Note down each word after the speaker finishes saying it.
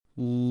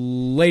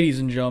Ladies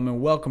and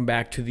gentlemen, welcome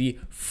back to the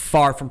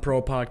Far From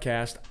Pro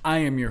podcast. I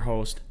am your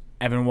host,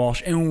 Evan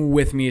Walsh, and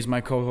with me is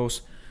my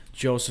co-host,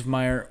 Joseph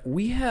Meyer.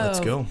 We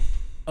have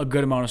a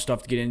good amount of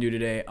stuff to get into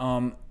today.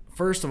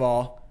 First of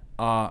all,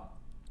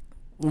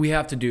 we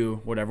have to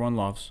do what everyone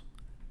loves,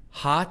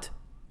 hot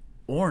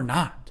or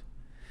not.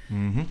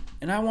 Mm-hmm.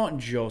 And I want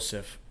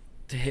Joseph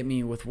to hit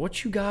me with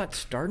what you got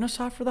starting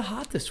us off for the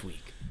hot this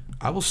week.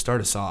 I will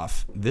start us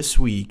off this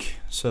week.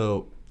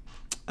 So,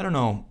 I don't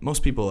know,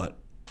 most people that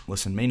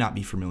listen may not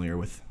be familiar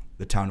with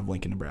the town of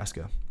Lincoln,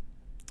 Nebraska.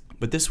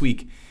 But this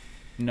week,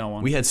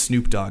 we had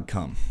Snoop Dogg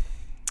come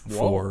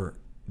for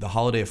the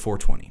holiday of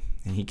 420.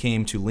 And he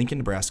came to Lincoln,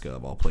 Nebraska,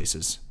 of all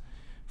places,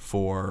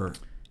 for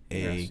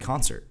a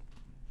concert.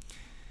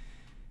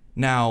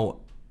 Now,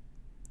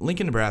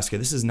 Lincoln, Nebraska,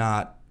 this is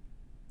not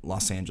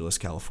Los Angeles,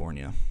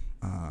 California.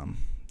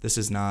 This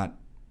is not,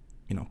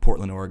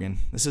 Portland, Oregon.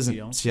 This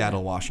isn't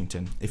Seattle,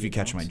 Washington, if you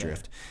catch my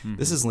drift. Mm-hmm.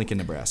 This is Lincoln,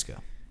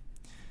 Nebraska.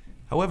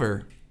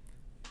 However,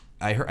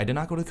 I did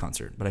not go to the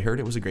concert, but I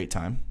heard it was a great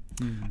time.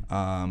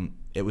 Mm-hmm.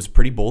 It was a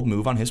pretty bold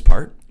move on his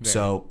part.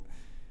 So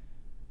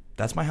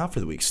that's my hot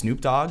for the week.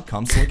 Snoop Dogg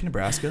comes to Lincoln,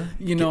 Nebraska,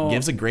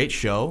 gives a great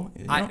show.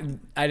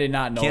 I did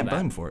not know Can't that.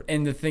 blame him for it.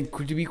 And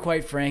to be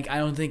quite frank, I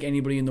don't think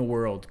anybody in the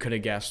world could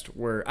have guessed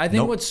where. I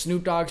think what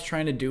Snoop Dogg's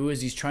trying to do is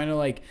he's trying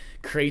to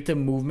create the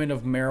movement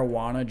of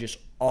marijuana just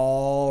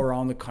all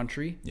around the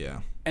country.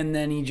 Yeah. And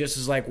then he just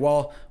is like,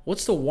 well,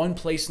 what's the one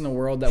place in the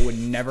world that would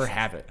never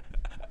have it?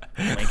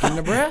 Lincoln,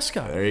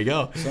 Nebraska. There you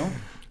go. So,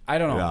 I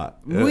don't know.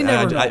 Yeah. We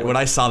never know. When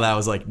I saw that, I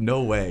was like,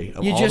 no way.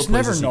 You just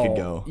never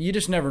know. You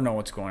just never know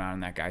what's going on in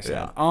that guy's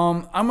head.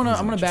 Yeah. I'm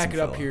gonna back it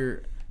up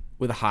here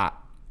with a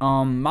hot.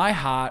 My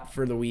hot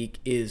for the week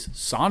is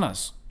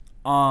saunas.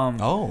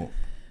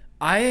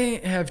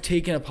 I have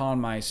taken upon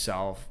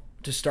myself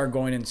to start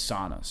going in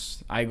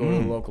saunas. I go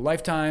to the local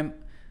Lifetime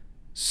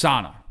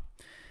sauna.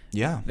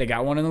 Yeah, they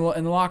got one in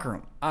the locker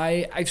room.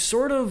 I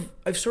sort of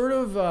had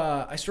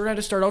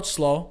to start out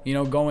slow.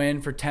 Go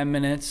in for 10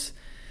 minutes,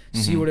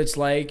 see what it's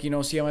like.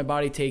 See how my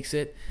body takes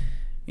it.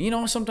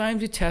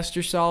 Sometimes you test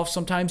yourself,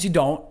 sometimes you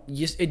don't.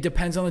 It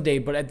depends on the day.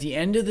 But at the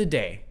end of the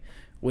day,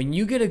 when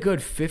you get a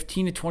good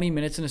 15 to 20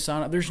 minutes in a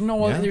sauna, there's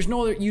no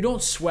other. You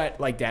don't sweat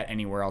like that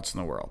anywhere else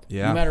in the world.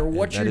 Yeah, no matter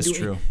what you're doing,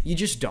 true. You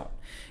just don't.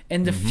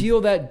 And to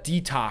feel that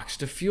detox,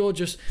 to feel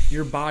just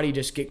your body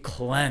just get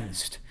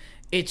cleansed.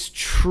 It's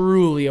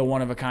truly a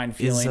one-of-a-kind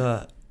feeling.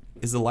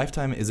 Is the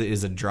Lifetime, is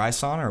it a dry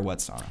sauna or a wet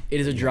sauna? It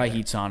is a dry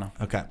heat sauna.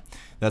 Okay.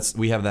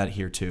 We have that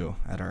here too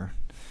at our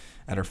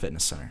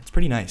fitness center. It's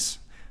pretty nice.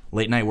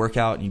 Late night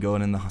workout and you go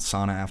in the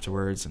sauna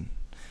afterwards and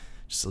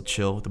just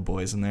chill with the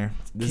boys in there.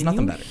 There's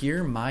nothing better. Can you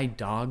hear my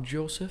dog,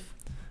 Joseph?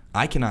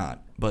 I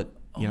cannot, but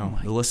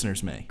the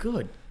listeners may.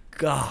 Good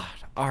God.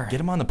 All right. Get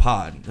him on the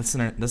pod. That's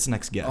the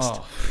next guest.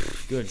 Oh,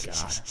 good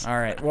God. All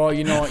right. Well,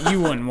 you know what? You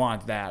wouldn't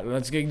want that.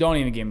 Don't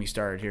even get me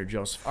started here,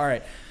 Joseph. All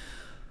right.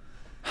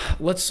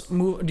 Let's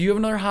move. Do you have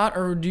another hot,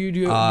 or do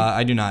you?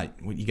 I do not.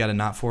 You got a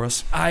knot for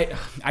us? I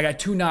got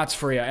two knots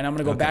for you, and I'm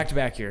going to go back to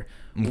back here.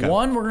 Okay.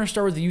 One, we're going to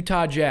start with the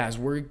Utah Jazz.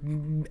 We're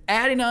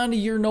adding on to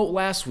your note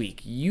last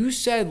week. You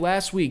said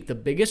last week the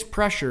biggest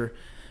pressure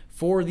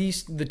for the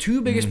two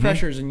biggest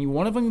pressures, and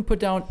one of them you put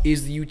down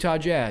is the Utah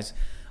Jazz.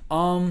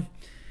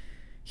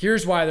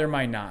 Here's why they're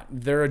my not.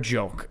 They're a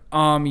joke.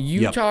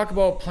 Talk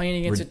about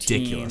playing against a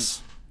team.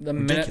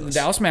 The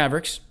Dallas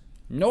Mavericks.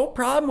 No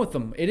problem with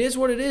them. It is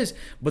what it is.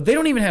 But they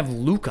don't even have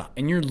Luka,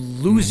 and you're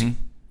losing.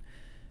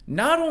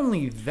 Not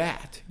only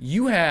that,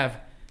 you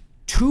have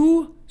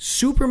two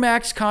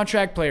Supermax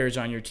contract players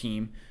on your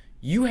team.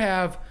 You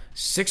have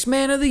 6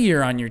 Man of the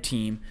Year on your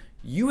team.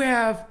 You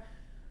have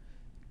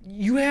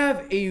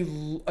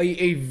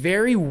a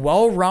very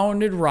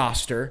well-rounded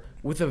roster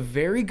with a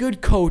very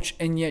good coach,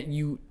 and yet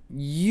you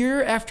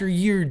year after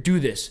year do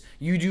this.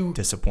 You do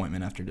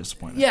disappointment after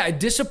disappointment. Yeah,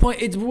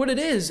 It's what it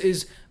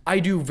is I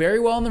do very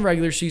well in the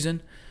regular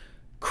season,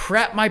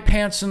 crap my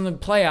pants in the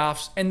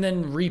playoffs, and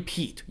then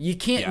repeat. You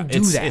can't do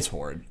that. It's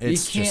horrid. You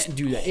can't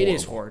do that. Horrible. It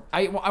is horrid.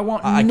 I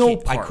want no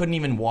part. I couldn't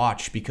even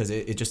watch because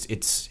I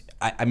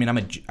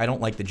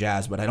don't like the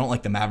Jazz, but I don't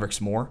like the Mavericks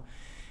more.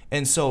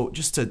 And so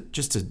just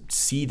to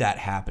see that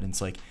happen, it's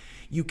like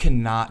you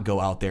cannot go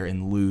out there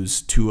and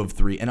lose 2 of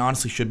 3, and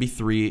honestly should be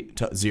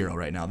 3-0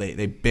 right now.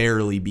 They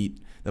barely beat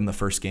them the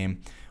first game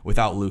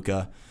without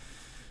Luka.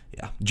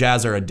 Yeah,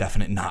 Jazz are a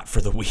definite not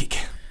for the week.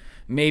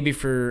 Maybe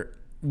for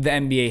the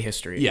NBA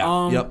history.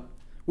 Yeah. Yep.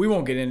 We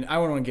won't get in. I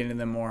won't want to get into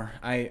them more.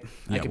 I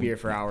could be here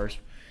for hours.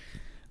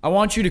 I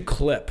want you to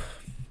clip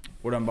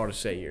what I'm about to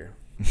say here.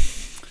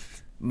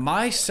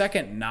 My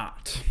second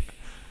not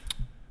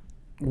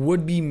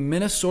would be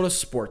Minnesota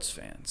sports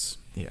fans.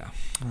 Yeah,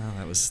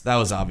 well, that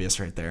was obvious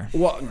right there.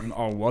 Well,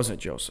 was it,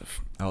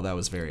 Joseph? Oh, that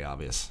was very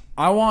obvious.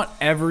 I want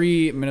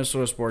every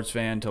Minnesota sports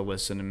fan to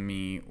listen to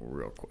me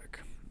real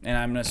quick. And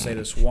I'm going to say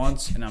this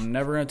once, and I'm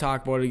never going to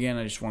talk about it again.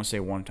 I just want to say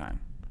one time.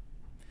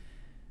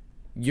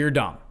 You're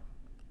dumb.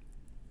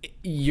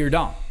 You're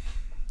dumb.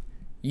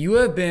 You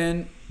have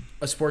been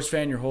a sports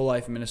fan your whole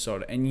life in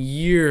Minnesota, and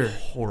year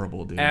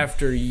horrible, dude.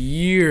 After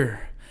year,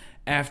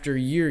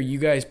 you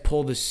guys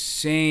pull the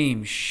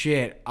same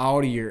shit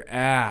out of your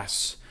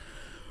ass.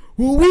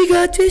 Well, we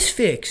got this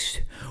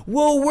fixed.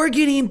 Well, we're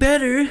getting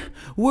better.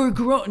 We're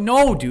growing.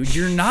 No, dude,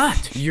 you're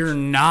not. You're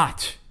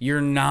not.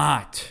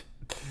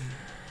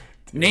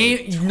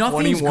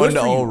 Nothing's good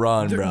for you.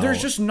 Run, bro.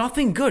 There's just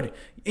nothing good,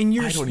 and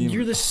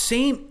you're the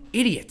same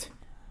idiot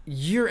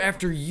year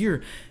after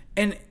year,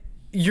 and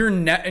you're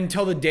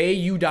until the day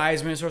you die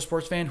as a Minnesota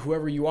sports fan,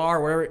 whoever you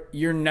are, whatever,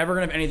 you're never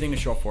gonna have anything to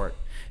show for it.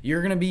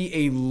 You're gonna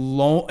be a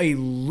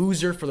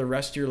loser for the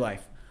rest of your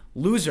life,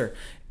 loser.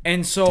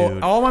 And so,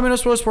 dude, all my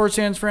Minnesota sports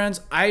fans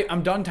friends,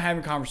 I'm done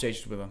having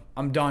conversations with them.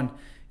 I'm done.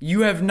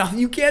 You have nothing.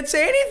 You can't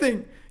say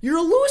anything. You're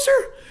a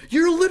loser.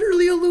 You're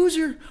literally a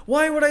loser.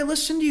 Why would I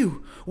listen to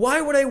you?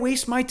 Why would I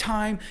waste my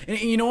time? And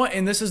you know what?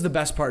 And this is the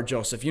best part,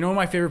 Joseph. You know what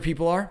my favorite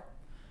people are?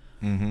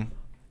 Mm-hmm.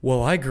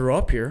 Well, I grew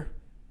up here.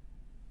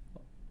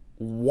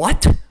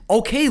 What?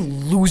 Okay,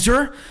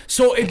 loser.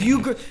 So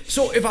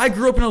if I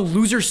grew up in a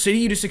loser city,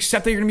 you just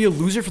accept that you're gonna be a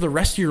loser for the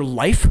rest of your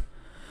life?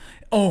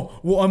 Oh,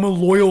 well, I'm a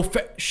loyal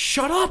fan.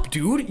 Shut up,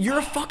 dude. You're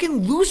a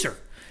fucking loser.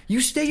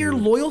 You stay your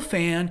loyal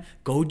fan.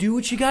 Go do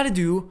what you got to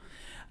do.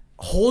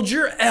 Hold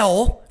your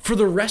L for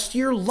the rest of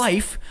your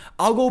life.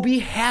 I'll go be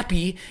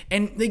happy.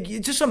 And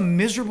it's just a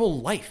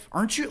miserable life.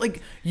 Aren't you?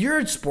 You're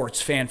a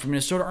sports fan from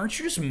Minnesota. Aren't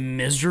you just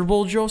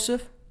miserable,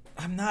 Joseph?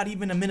 I'm not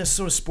even a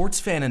Minnesota sports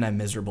fan and I'm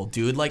miserable,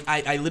 dude.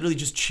 I literally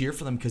just cheer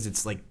for them because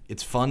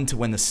it's fun to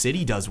when the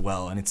city does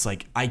well. And it's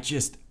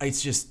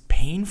just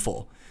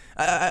painful.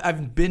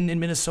 I've been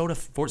in Minnesota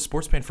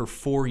sports fan for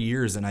 4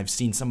 years, and I've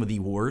seen some of the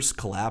worst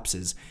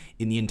collapses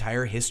in the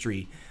entire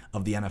history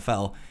of the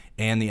NFL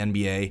and the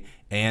NBA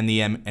and the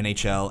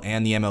NHL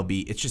and the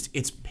MLB.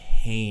 It's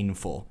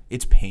painful.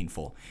 It's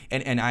painful.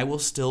 And I will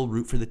still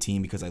root for the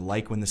team because I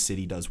like when the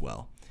city does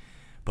well.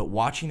 But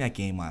watching that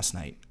game last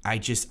night, I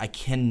just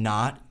can't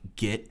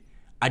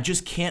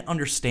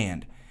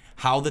understand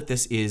how that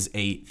this is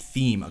a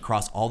theme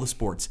across all the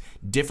sports.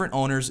 Different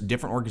owners,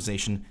 different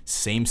organization,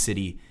 same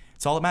city.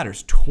 It's all that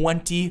matters.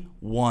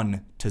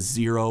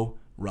 21-0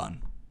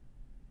 run.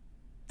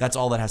 That's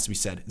all that has to be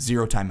said.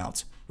 0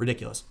 timeouts.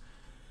 Ridiculous.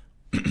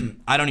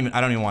 I don't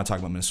even want to talk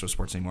about Minnesota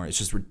sports anymore. It's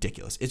just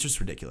ridiculous.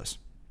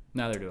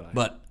 Neither do I.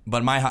 But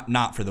my hot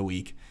not for the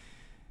week.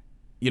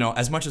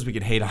 As much as we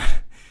could hate on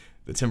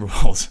the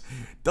Timberwolves,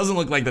 doesn't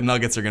look like the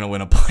Nuggets are going to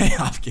win a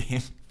playoff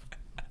game.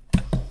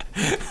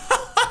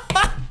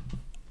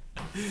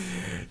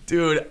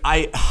 Dude,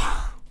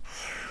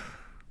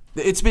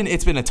 It's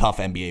been a tough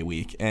NBA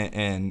week,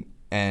 and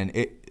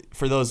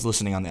for those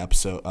listening on the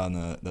episode on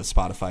the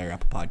Spotify or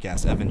Apple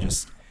podcast, Evan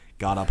just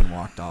got up and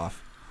walked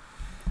off.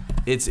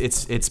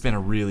 It's been a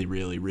really,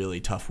 really,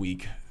 really tough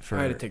week for.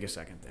 I had to take a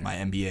second there. My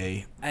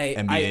NBA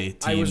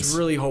teams. I was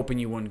really hoping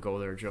you wouldn't go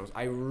there, Joe.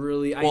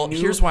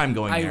 Here's why I'm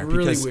going there. I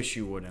really wish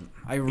you wouldn't.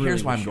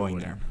 Here's why I'm going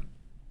there.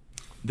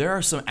 There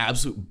are some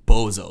absolute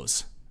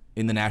bozos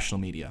in the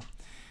national media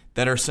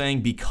that are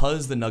saying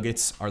because the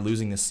Nuggets are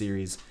losing this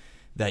series,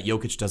 that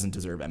Jokic doesn't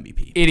deserve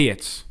MVP.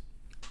 Idiots.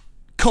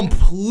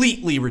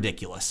 Completely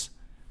ridiculous.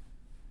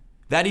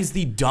 That is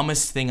the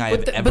dumbest thing I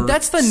have ever said. But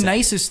that's the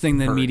nicest thing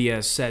the media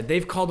has said.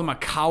 They've called him a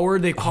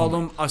coward. They've called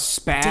him a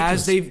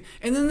spaz.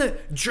 And then the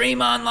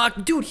Draymond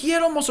lock. Dude, he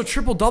had almost a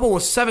triple-double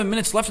with 7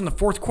 minutes left in the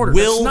fourth quarter.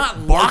 That's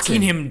not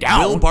locking him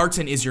down. Will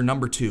Barton is your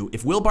number 2.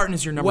 If Will Barton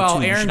is your number 2,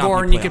 well, Aaron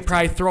Gordon, you could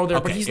probably throw there,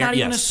 but he's not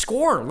even a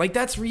scorer.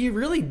 That's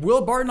really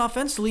Will Barton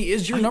offensively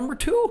is your number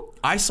 2.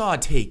 I saw a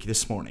take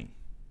this morning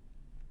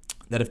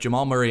that if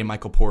Jamal Murray and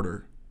Michael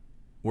Porter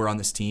were on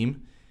this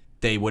team,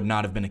 they would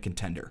not have been a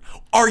contender.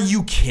 Are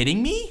you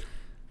kidding me?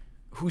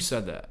 Who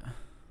said that?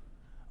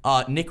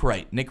 Nick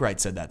Wright. Nick Wright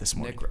said that this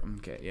morning.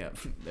 Okay, yeah.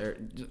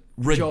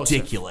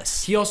 Ridiculous.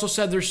 Joseph. He also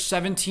said there's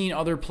 17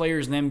 other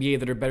players in the NBA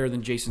that are better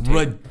than Jason Tatum.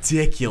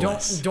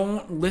 Ridiculous.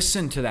 Don't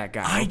listen to that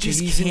guy.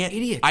 He's an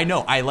idiot. I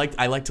know. I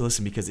like to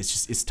listen because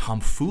it's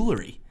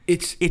tomfoolery.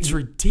 It's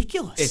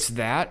ridiculous. It's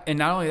that, and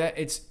not only that,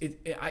 it's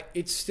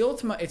still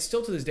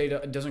to this day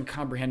it doesn't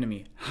comprehend to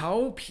me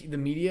how the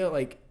media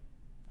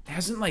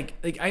hasn't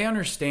I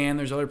understand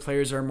there's other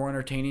players that are more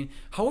entertaining.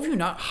 How have you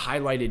not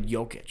highlighted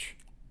Jokic?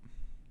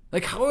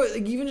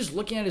 Even just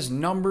looking at his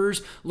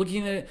numbers,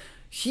 looking at it,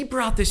 he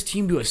brought this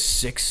team to a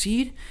 6th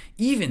seed.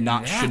 Should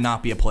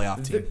not be a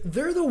playoff team.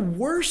 They're the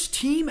worst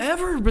team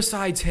ever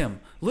besides him.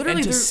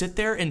 Literally, and to sit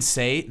there and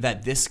say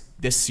that this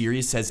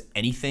series says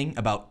anything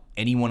about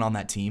anyone on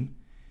that team,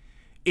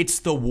 it's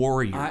the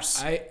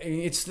Warriors.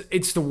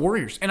 It's the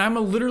Warriors, and I'm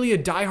literally a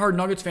diehard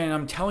Nuggets fan. And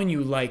I'm telling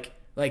you,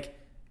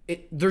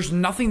 there's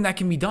nothing that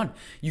can be done.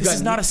 This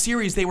is not a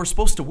series they were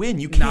supposed to win.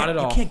 You can't. Not at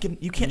all.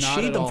 You can't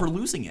shade them for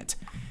losing it.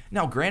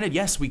 Now, granted,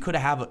 yes, we could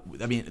have.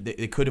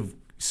 They could have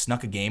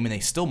snuck a game, and they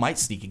still might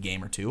sneak a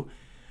game or two.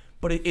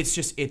 But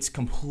it's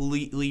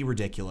completely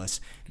ridiculous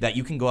that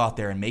you can go out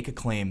there and make a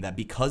claim that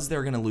because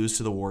they're going to lose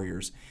to the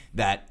Warriors,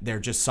 that they're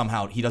just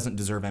somehow he doesn't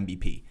deserve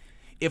MVP.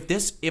 If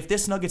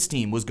this Nuggets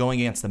team was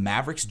going against the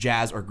Mavericks,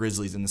 Jazz, or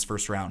Grizzlies in this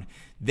first round,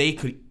 they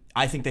could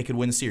I think they could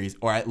win the series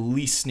or at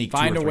least sneak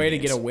find a way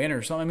games. to get a win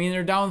or something. I mean,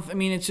 they're down. I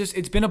mean,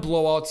 it's been a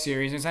blowout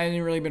series. It's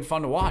hasn't really been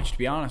fun to watch, to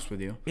be honest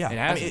with you. Yeah, it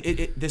hasn't. I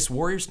mean, this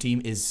Warriors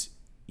team is,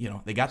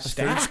 they got the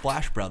third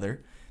Splash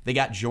brother. They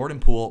got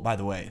Jordan Poole. By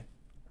the way,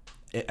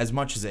 as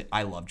much as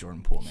I love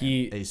Jordan Poole, man,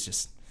 he's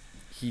just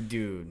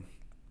dude.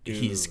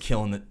 He's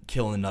killing the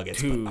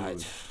Nuggets. Dude,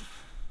 but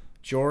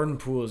Jordan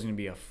Poole is gonna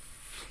be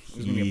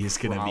he's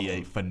gonna be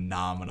a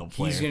phenomenal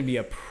player. He's gonna be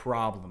a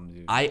problem,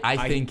 dude.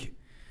 I think.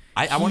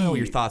 I want to know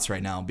your thoughts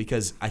right now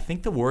because I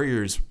think the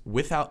Warriors,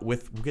 we'll talk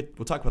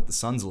about the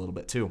Suns a little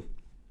bit too,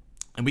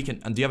 and we can.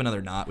 Do you have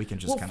another knot? We can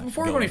just kind of.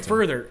 Before we go any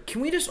further,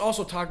 can we just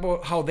also talk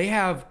about how they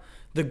have one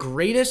of the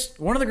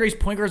greatest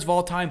point guards of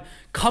all time,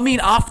 coming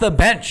off the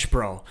bench,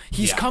 bro?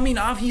 He's coming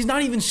off. He's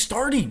not even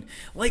starting.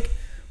 Like,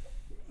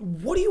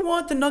 what do you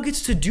want the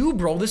Nuggets to do,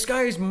 bro? This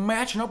guy is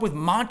matching up with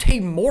Monte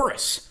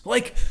Morris.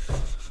 Like.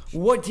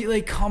 What do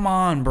you come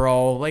on,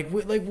 bro? Like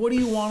what do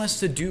you want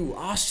us to do?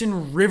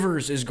 Austin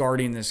Rivers is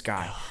guarding this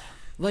guy.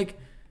 Again,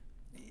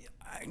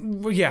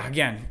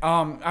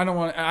 I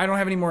don't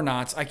have any more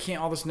knots. I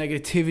can't all this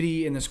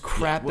negativity and this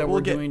crap that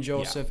we're doing,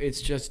 Joseph.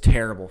 It's just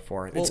terrible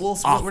for it.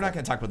 We're not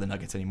going to talk about the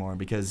Nuggets anymore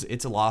because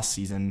it's a lost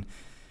season.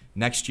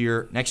 Next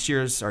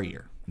year's our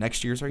year.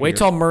 Wait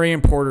till Murray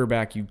and Porter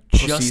back, you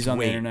pussies on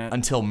the internet.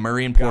 Until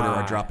Murray and Porter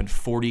are dropping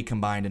 40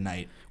 combined a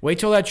night. Wait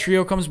till that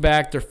trio comes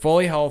back. They're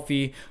fully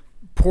healthy.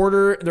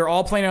 Porter, they're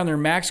all playing on their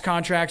max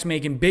contracts,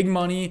 making big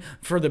money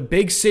for the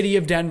big city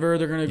of Denver.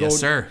 They're going to go. Yes,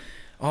 sir.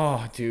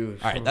 Oh,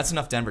 dude. All right, that's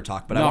enough Denver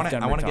talk. But I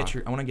want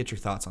to get your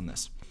thoughts on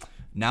this.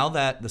 Now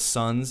that the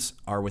Suns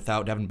are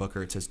without Devin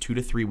Booker, it says 2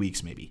 to 3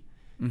 weeks maybe.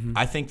 Mm-hmm.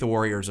 I think the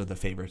Warriors are the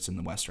favorites in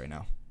the West right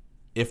now.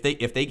 If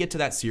they get to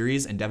that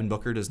series and Devin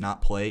Booker does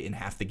not play in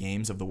half the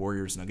games of the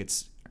Warriors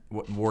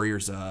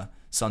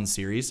Suns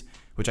series,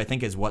 which I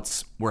think is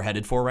what we're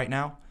headed for right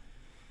now.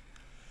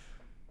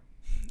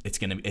 It's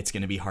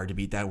gonna be hard to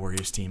beat that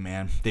Warriors team,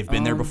 man. They've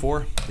been there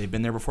before.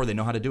 They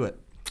know how to do it.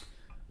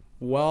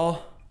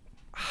 Well,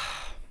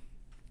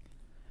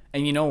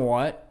 and you know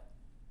what?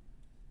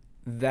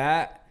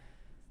 I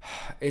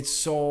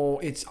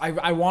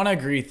want to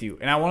agree with you,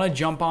 and I want to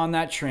jump on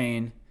that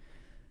train.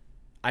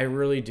 I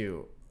really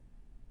do,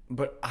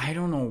 but I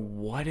don't know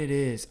what it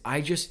is.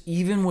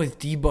 Even with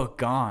D-Book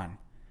gone,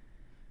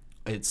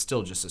 it's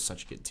still just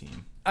such a good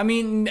team. I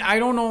mean, I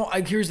don't know.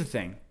 Here's the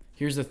thing.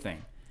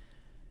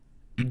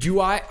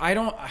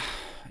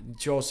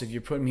 Joseph,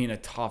 you're putting me in a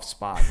tough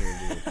spot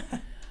here,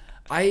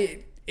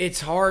 dude.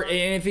 It's hard,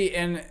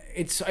 and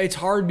it's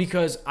hard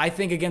because I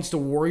think against the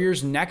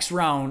Warriors next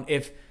round,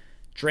 if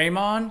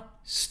Draymond,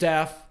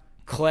 Steph,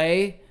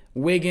 Clay,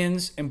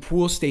 Wiggins, and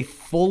Poole stay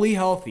fully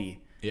healthy,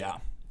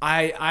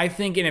 I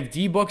think, and if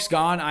D-Book's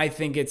gone, I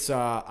think it's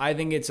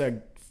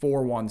a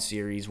 4-1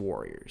 series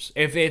Warriors.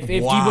 If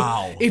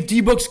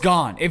D-Book's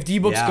gone,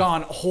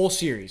 whole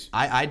series.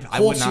 I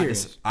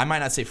might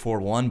not say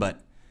 4-1, but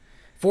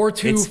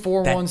 4-2,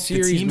 4-1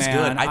 series, the team's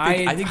man. Good.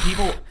 I think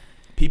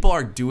people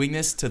are doing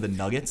this to the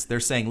Nuggets. They're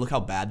saying, look how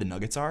bad the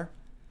Nuggets are.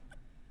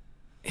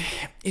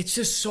 It's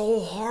just so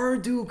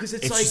hard, dude, because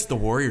it's just the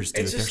Warriors,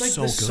 dude. It's just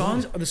They're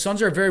so good. The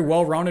Suns are a very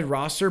well-rounded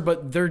roster,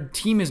 but their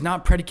team is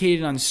not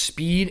predicated on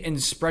speed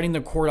and spreading the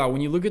court out.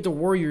 When you look at the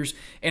Warriors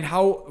and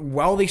how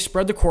well they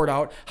spread the court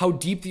out, how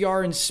deep they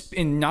are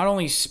in not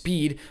only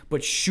speed,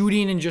 but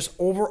shooting and just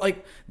over,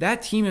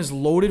 that team is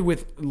loaded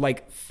with,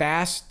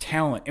 fast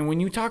talent. And when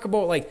you talk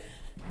about,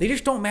 they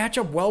just don't match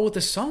up well with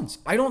the Suns.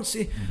 I don't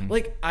see,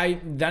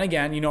 then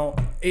again,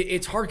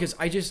 it's hard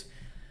because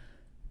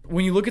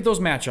when you look at those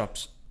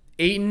matchups,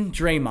 Ayton,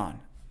 Draymond,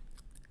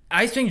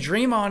 I think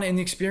Draymond and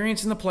the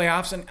experience in the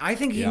playoffs, and I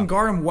think he can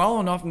guard him well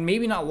enough, and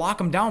maybe not lock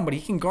him down, but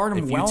he can guard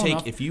him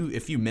enough.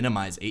 If you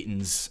minimize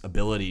Ayton's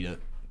ability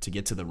to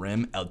get to the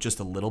rim just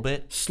a little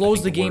bit,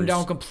 slows the game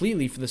down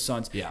completely for the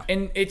Suns. Yeah.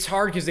 And it's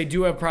hard because they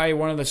do have probably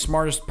one of the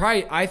smartest,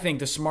 I think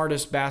the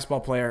smartest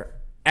basketball player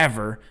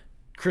ever,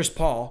 Chris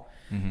Paul.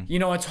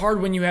 Mm-hmm. It's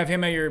hard when you have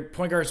him at your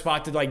point guard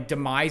spot to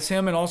demise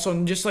him, and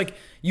also just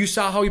you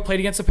saw how he played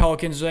against the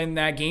Pelicans in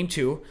that game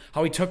too,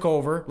 how he took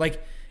over.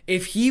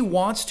 If he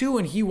wants to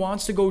and he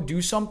wants to go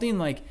do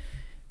something,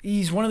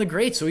 he's one of the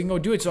greats, so he can go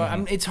do it.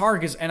 So it's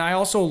hard and I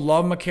also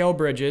love Mikal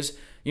Bridges.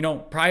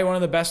 Probably one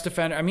of the best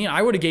defenders. I mean,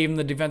 I would have gave him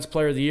the Defensive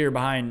Player of the Year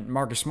behind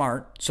Marcus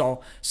Smart.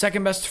 So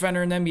second best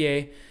defender in the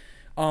NBA.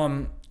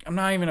 I'm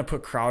not even gonna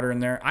put Crowder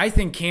in there. I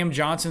think Cam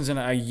Johnson's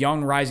a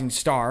young rising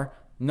star.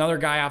 Another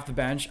guy off the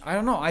bench. I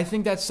don't know. I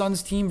think that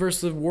Suns team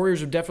versus the Warriors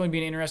would definitely be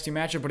an interesting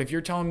matchup. But if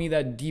you're telling me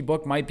that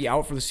D-Book might be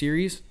out for the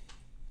series,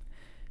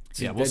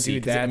 we'll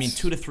see.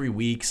 2 to 3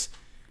 weeks,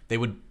 they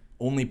would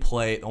only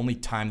play. The only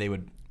time they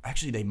would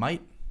they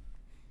might.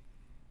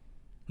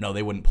 No,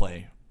 they wouldn't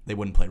play. They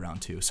wouldn't play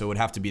round 2. So it would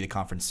have to be the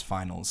conference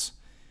finals.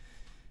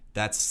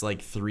 That's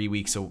 3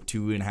 weeks,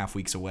 2.5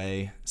 weeks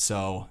away.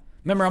 So.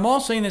 Remember, I'm all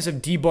saying this if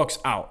D-Book's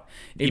out.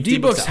 If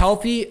D-Book's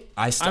healthy,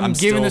 I'm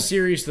giving the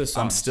series to the Suns.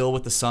 I'm still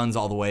with the Suns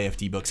all the way if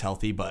D-Book's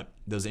healthy, but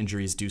those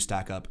injuries do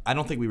stack up. I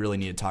don't think we really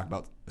need to talk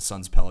about the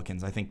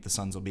Suns-Pelicans. I think the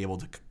Suns will be able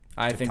to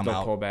I think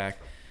they'll pull back.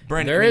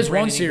 There is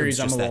one series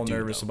I'm a little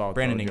nervous about.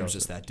 Brandon Ingram's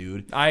just that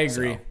dude. I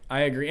agree.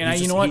 And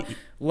you know what?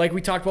 Like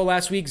we talked about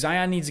last week,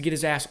 Zion needs to get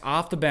his ass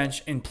off the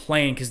bench and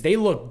playing because they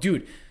look,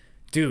 dude.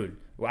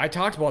 I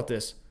talked about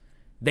this.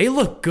 They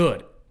look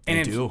good.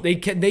 And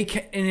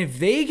if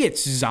they get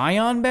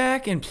Zion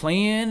back and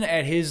playing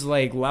at his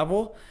like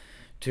level,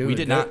 dude, we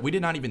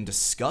did not even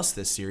discuss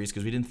this series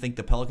because we didn't think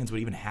the Pelicans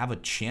would even have a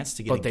chance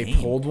to get. But they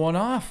pulled one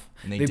off.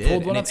 And they did.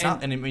 Pulled one off.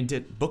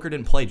 Booker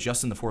didn't play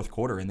just in the fourth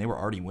quarter, and they were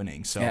already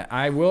winning. So yeah,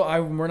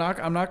 I'm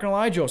not gonna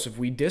lie, Joseph.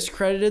 We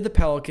discredited the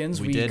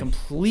Pelicans. We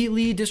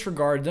completely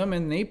disregarded them,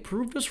 and they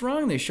proved us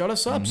wrong. They shut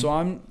us up.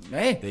 So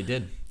they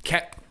did.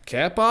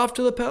 Cap off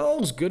to the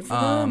Pels. Good for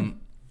them.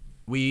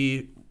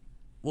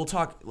 We'll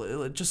talk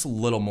just a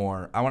little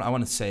more. I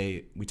want to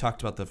say we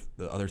talked about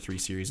the other three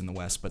series in the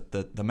West, but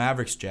the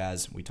Mavericks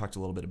Jazz, we talked a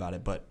little bit about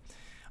it, but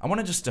I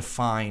want to just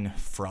define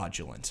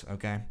fraudulent,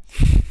 okay?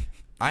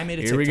 I made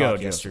a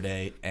TikTok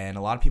yesterday, and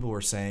a lot of people were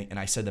saying, and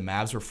I said the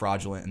Mavs were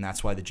fraudulent, and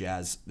that's why the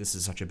Jazz, this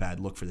is such a bad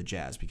look for the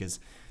Jazz,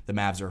 because the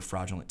Mavs are a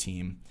fraudulent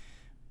team,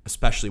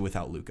 especially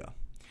without Luka.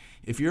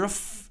 If you're a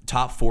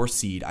top 4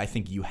 seed, I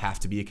think you have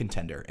to be a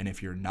contender, and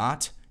if you're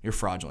not, you're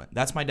fraudulent.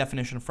 That's my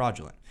definition of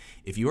fraudulent.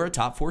 If you are a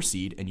top 4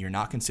 seed and you're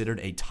not considered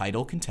a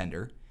title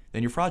contender,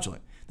 then you're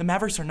fraudulent. The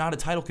Mavericks are not a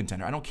title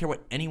contender. I don't care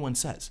what anyone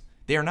says.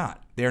 They are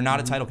not. They are not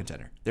a title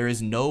contender. There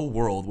is no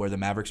world where the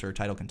Mavericks are a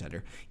title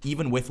contender,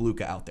 even with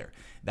Luka out there.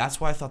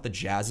 That's why I thought the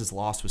Jazz's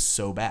loss was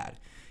so bad,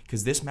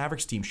 because this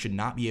Mavericks team should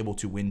not be able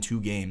to win 2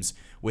 games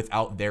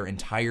without their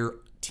entire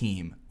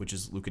team, which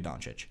is Luka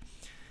Doncic.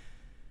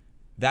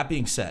 That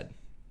being said,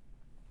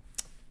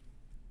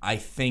 I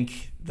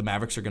think the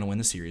Mavericks are going to win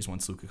the series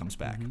once Luka comes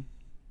back. Mm-hmm.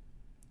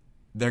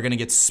 They're going to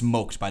get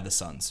smoked by the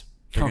Suns.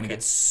 They're going to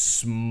get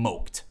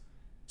smoked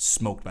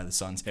by the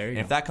Suns. And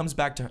if that comes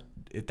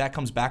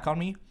back on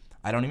me,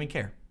 I don't even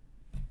care.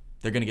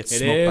 They're going to get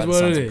smoked by the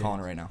Suns. I'm calling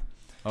it right now.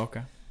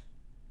 Okay.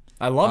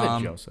 I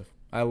love it, Joseph.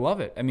 I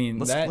love it. I mean,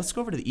 let's go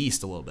over to the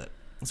East a little bit.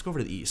 Let's go over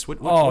to the East.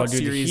 What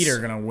series? The Heat are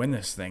going to win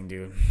this thing,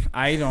 dude.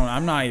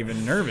 I'm not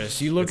even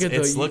nervous. You look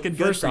it's looking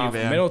first off,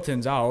 man.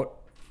 Middleton's out.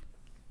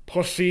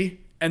 Pussy.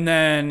 And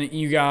then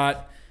you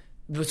got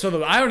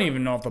I don't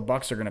even know if the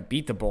Bucks are going to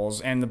beat the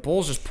Bulls, and the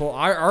Bulls just pull.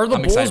 Are the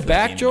Bulls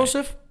back,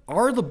 Joseph?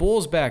 Are the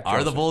Bulls back?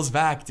 Are the Bulls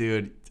back,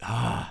 dude?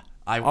 I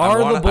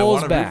want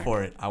to root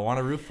for it. I want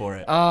to root for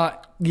it.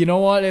 You know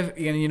what?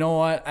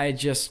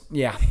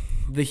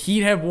 The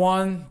Heat have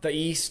won the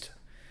East.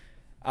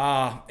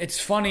 It's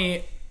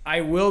funny.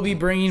 I will be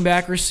bringing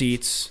back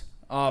receipts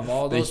of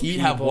all those people. The Heat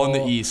have won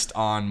the East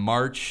on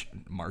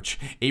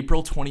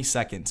April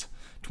 22nd.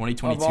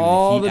 2022, of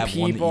all the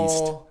Heat have won the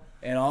East.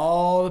 And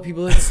all the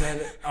people that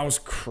said it, I was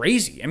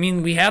crazy. I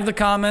mean, we have the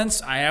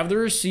comments. I have the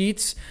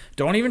receipts.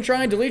 Don't even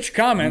try and delete your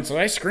comments. So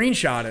I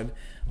screenshotted.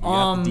 We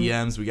got the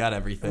DMs. We got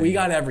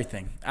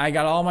everything. I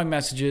got all my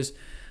messages.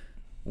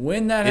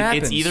 When that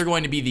happens, it's either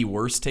going to be the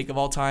worst take of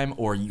all time,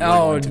 or you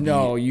are going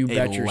to be you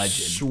bet your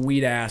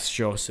sweet ass,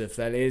 Joseph.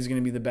 That is going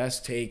to be the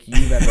best take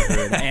you've ever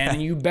heard.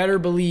 And you better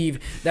believe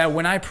that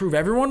when I prove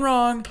everyone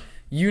wrong,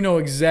 you know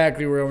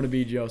exactly where I'm going to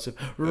be, Joseph.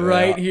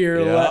 Right here,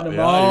 letting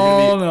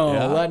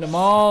them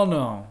all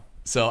know.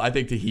 So I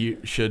think the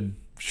Heat should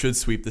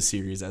sweep the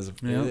series.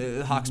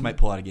 The Hawks might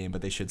pull out a game,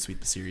 but they should sweep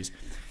the series.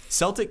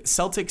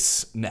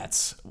 Celtics,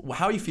 Nets.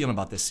 How are you feeling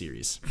about this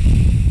series?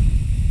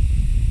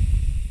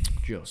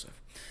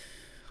 Joseph,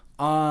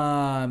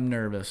 I'm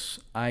nervous.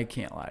 I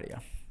can't lie to you.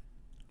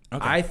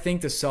 Okay. I think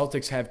the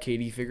Celtics have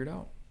KD figured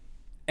out.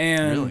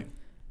 And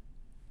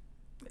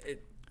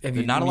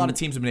really? Not a lot of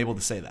teams have been able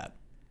to say that.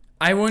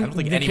 I don't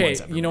think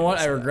anyone's ever. You know what?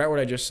 I regret what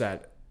I just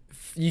said.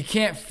 You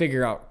can't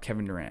figure out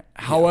Kevin Durant.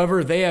 Yeah.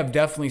 However, they have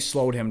definitely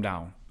slowed him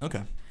down.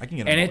 Okay, I can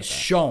get. And it's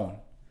shown.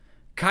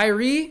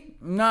 Kyrie,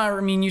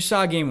 you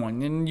saw game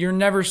 1, and you're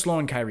never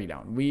slowing Kyrie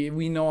down.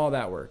 We know how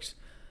that works.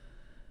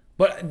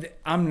 But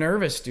I'm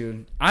nervous,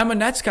 dude. I'm a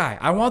Nets guy.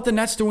 I want the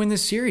Nets to win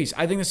this series.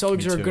 I think the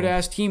Celtics are a good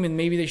ass team, and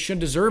maybe they should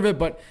deserve it.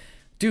 But,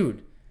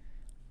 dude,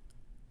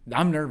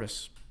 I'm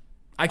nervous.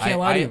 I can't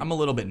lie to you. I'm a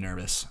little bit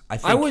nervous. I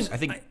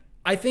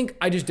think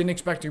I just didn't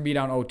expect to be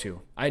down 0-2.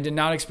 I did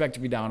not expect to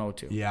be down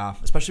 0-2. Yeah,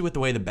 especially with the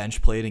way the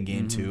bench played in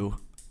Game 2.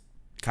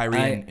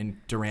 Kyrie and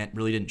Durant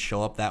really didn't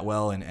show up that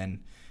well, and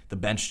the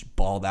bench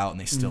balled out, and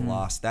they still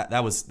lost.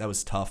 That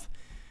was tough.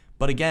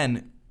 But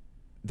again,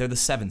 they're the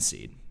 7th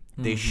seed.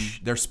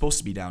 They're supposed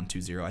to be down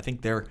 2-0. I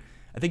think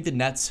the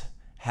Nets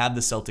have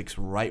the Celtics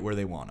right where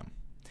they want them.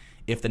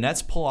 If the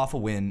Nets pull off a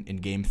win in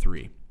Game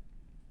 3,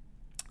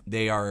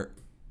 they are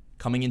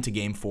coming into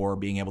Game 4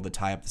 being able to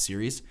tie up the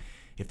series.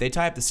 If they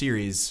tie up the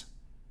series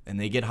and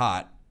they get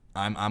hot,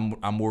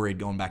 I'm worried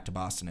going back to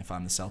Boston if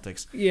I'm the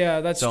Celtics.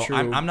 Yeah, that's true. So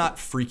I'm not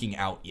freaking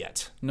out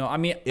yet. No, I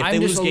mean, if they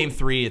lose Game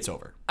 3, it's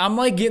over. I'm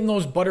like getting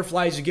those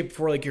butterflies you get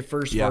before like your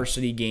first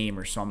varsity game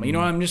or something. You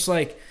know, I'm just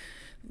like,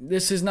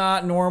 this is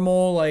not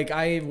normal. Like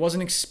I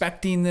wasn't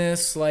expecting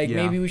this. Like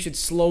maybe we should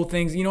slow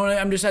things. You know what?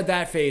 I'm just at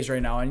that phase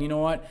right now. And you know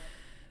what?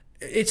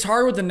 It's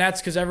hard with the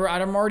Nets because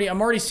I'm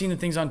already seeing the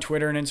things on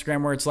Twitter and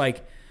Instagram where it's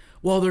like,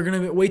 well, they're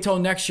going to wait till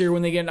next year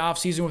when they get an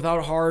offseason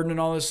without Harden and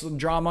all this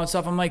drama and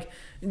stuff. I'm like,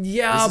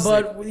 yeah,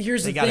 but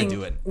here's the thing.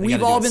 Do it.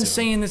 We've all been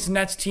saying this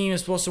Nets team is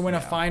supposed to win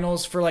a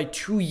finals for like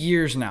 2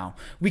 years now.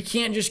 We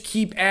can't just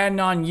keep adding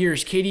on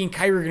years. KD and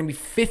Kyrie are going to be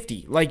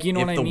 50. Like, you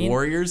know what I mean?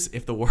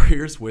 If the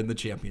Warriors win the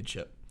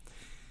championship,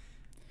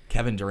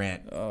 Kevin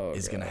Durant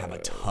is going to have a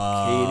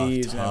tough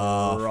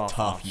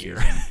year.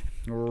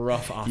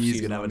 Rough offseason. He's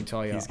going to have a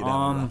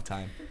rough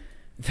time.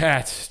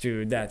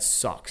 That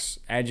sucks.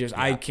 I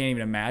can't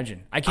even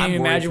imagine. I can't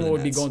even imagine what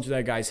would be going through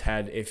that guy's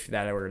head if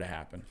that were to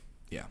happen.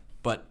 Yeah,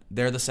 but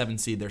they're the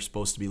 7th seed. They're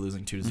supposed to be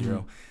losing 2-0.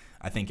 Mm-hmm.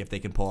 I think if they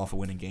can pull off a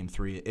win in Game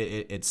 3,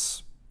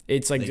 it's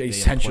like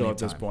essential at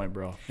this point,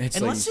 bro. And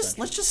like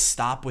let's just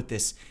stop with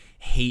this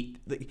hate.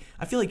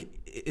 I feel like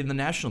in the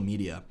national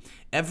media,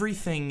 after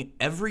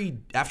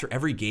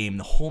every game,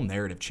 the whole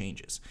narrative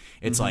changes.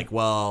 It's like,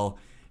 well,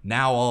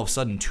 now all of a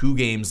sudden 2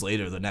 games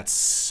later, the Nets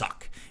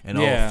suck.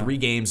 And 3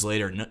 games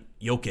later,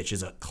 Jokic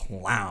is a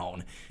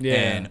clown. Yeah.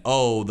 And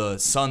the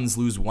Suns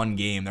lose 1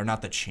 game. They're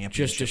not the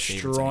championship. Just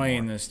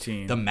destroying this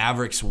team. The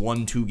Mavericks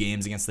won 2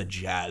 games against the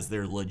Jazz.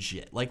 They're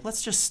legit. Like,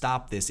 let's just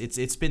stop this.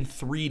 It's been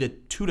 2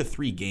 to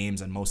 3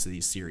 games in most of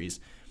these series.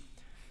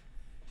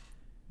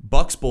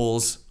 Bucks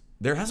Bulls.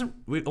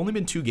 We've only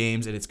been 2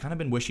 games, and it's kind of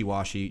been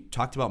wishy-washy.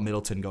 Talked about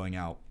Middleton going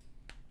out.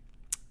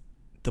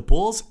 The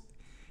Bulls.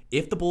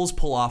 If the Bulls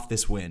pull off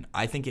this win,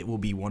 I think it will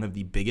be one of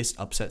the biggest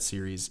upset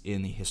series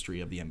in the history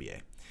of the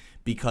NBA,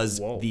 because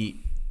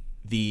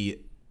the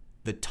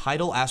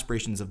title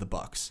aspirations of the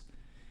Bucks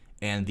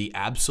and the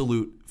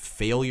absolute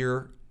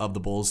failure of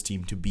the Bulls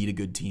team to beat a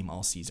good team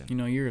all season. You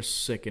know, you're a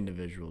sick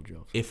individual,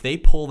 Joe. If they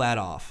pull that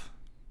off,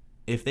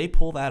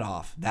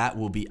 I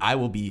will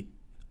be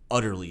utterly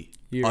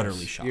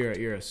shocked.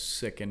 You're a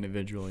sick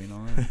individual, you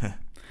know that?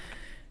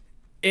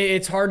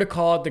 It's hard to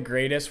call it the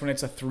greatest when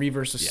it's a 3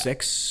 versus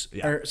 6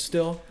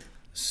 still.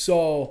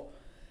 So,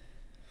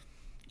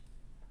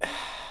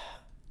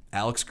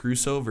 Alex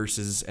Caruso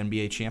versus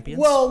NBA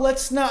champions? Well,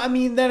 let's not. I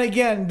mean, then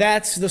again,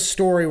 that's the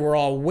story we're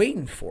all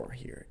waiting for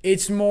here.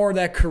 It's more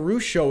that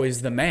Caruso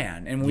is the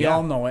man, and we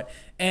all know it.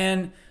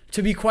 And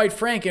to be quite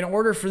frank, in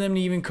order for them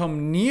to even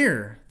come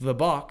near the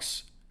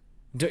Bucks,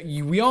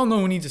 we all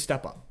know who needs to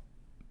step up.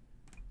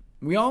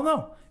 We all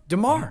know.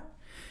 DeMar.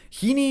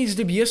 He needs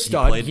to be a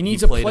stud. He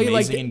needs to play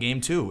like in Game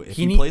 2. If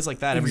he plays like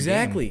that every game.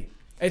 Exactly.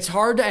 It's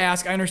hard to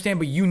ask, I understand,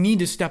 but you need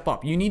to step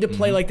up. You need to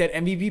play like that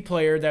MVP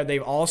player that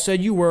they've all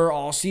said you were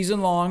all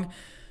season long.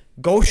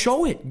 Go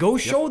show it. Go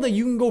show that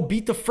you can go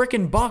beat the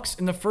frickin' Bucks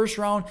in the first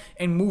round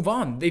and move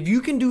on. If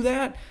you can do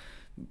that,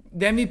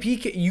 the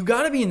MVP, you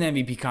got to be in the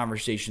MVP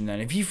conversation then.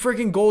 If he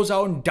frickin' goes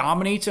out and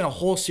dominates in a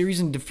whole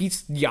series and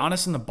defeats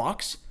Giannis and the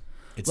Bucks,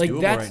 it's like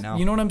doable right now.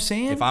 You know what I'm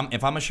saying?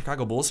 If I'm a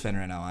Chicago Bulls fan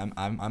right now,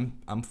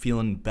 I'm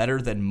feeling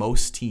better than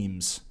most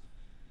teams.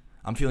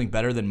 I'm feeling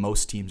better than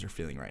most teams are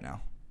feeling right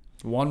now.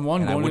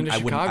 1-1 going into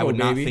Chicago, I would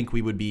not think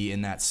we would be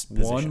in that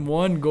position.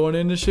 1-1 going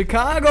into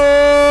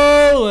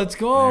Chicago. Let's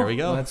go. There we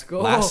go. Let's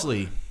go.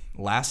 Lastly,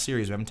 last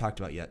series we haven't talked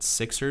about yet.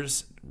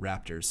 Sixers,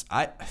 Raptors.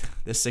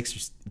 This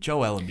Sixers,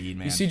 Joel Embiid,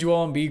 man. You see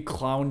Joel Embiid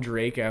clown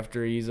Drake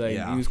after he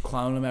was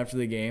clowning him after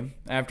the game.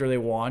 After they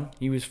won,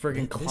 he was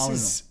freaking clowning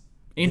him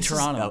in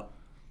Toronto.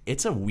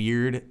 It's a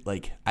weird,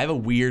 I have a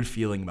weird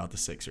feeling about the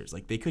Sixers.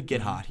 They could get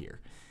hot here.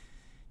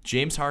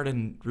 James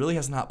Harden really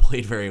has not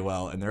played very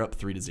well, and they're up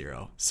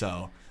 3-0.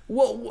 So,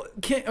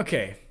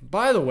 okay.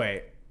 By the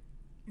way,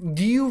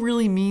 do you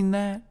really mean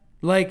that?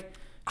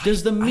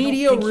 Does the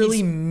media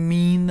really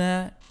mean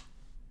that?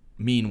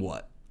 Mean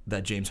what?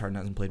 That James Harden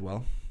hasn't played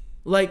well?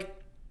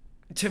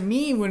 To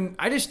me,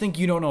 I just think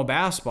you don't know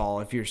basketball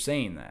if you're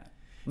saying that.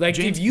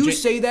 If you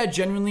say that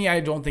genuinely,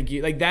 I don't think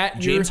you that.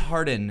 James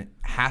Harden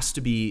has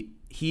to be.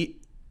 He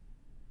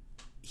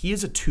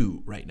is a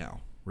 2 right now,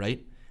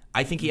 right?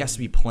 I think he has to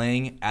be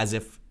playing as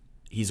if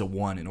he's a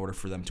 1 in order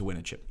for them to win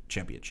a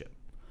championship.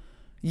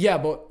 Yeah,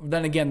 but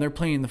then again, they're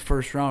playing in the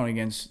first round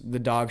against the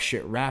dog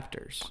shit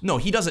Raptors. No,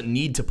 he doesn't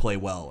need to play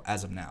well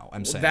as of now.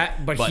 I'm saying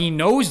but he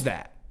knows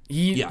that.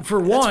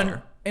 For one,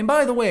 fair. And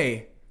by the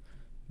way,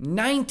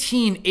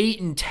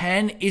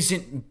 19-8-10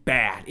 isn't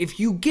bad. If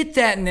you get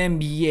that in the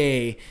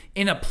NBA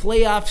in a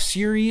playoff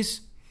series.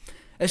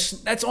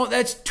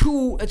 That's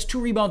two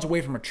rebounds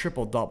away from a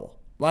triple-double.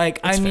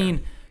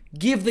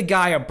 Give the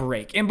guy a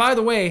break. And by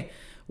the way,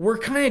 we're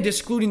kind of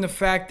discluding the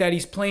fact that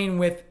he's playing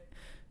with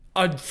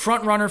a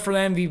front runner for the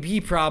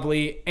MVP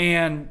probably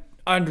and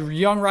a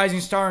young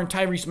rising star in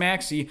Tyrese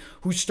Maxey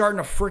who's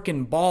starting to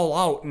freaking ball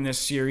out in this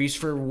series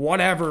for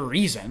whatever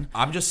reason.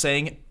 I'm just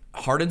saying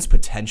Harden's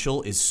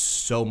potential is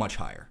so much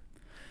higher.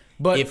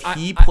 But if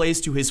he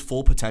plays to his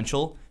full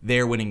potential,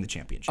 they're winning the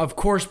championship. Of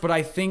course, but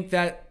I think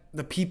that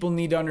the people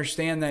need to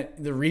understand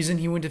that the reason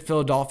he went to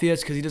Philadelphia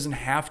is because he doesn't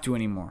have to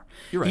anymore.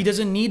 You're right. He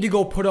doesn't need to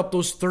go put up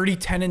those 30,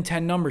 10, and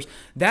 10 numbers.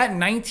 That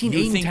 19, 8,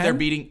 and 10.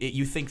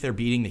 You think they're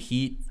beating the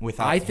Heat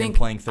without him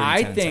playing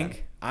 30, 10, and 10?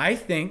 I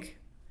think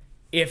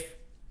if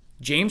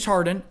James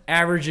Harden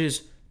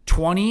averages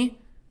 20,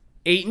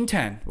 8, and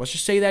 10, let's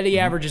just say that he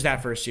averages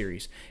that for a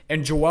series,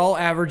 and Joel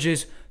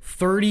averages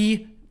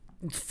 30,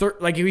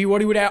 what he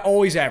would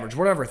always average,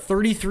 whatever,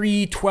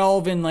 33,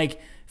 12, and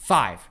like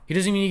 5. He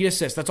doesn't even need to get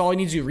assists. That's all he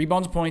needs to do,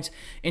 rebounds and points.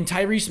 And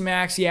Tyrese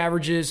Maxey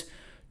averages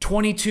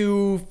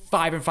 22,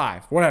 5, and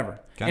 5,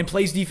 whatever, and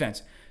plays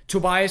defense.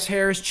 Tobias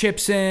Harris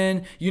chips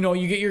in. You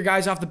get your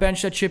guys off the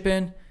bench that chip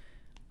in.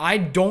 I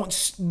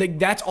don't like.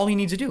 That's all he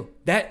needs to do.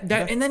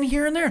 And then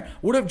here and there.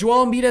 What if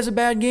Joel Embiid has a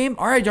bad game?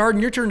 All right, Harden,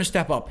 your turn to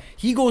step up.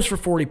 He goes for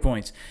 40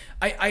 points.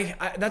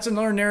 I that's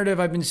another narrative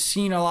I've been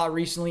seeing a lot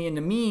recently, and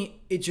to me,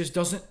 it just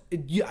doesn't.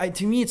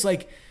 To me, it's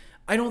like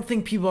I don't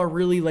think people are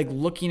really like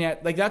looking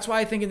at like. That's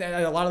why I think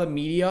a lot of the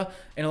media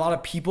and a lot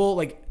of people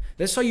like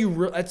that's how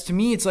you. That's to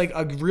me, it's like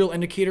a real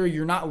indicator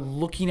you're not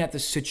looking at the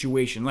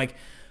situation. Like,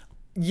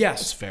 yes,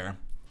 that's fair.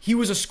 He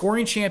was a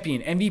scoring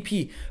champion,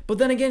 MVP. But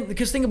then again,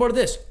 because think about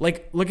this.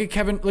 Like, look at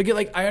Kevin.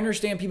 I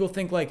understand people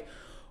think like,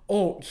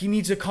 oh, he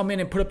needs to come in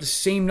and put up the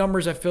same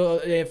numbers at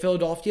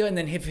Philadelphia, and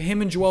then if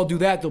him and Joel do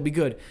that, they'll be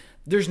good.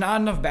 There's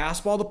not enough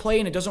basketball to play,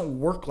 and it doesn't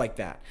work like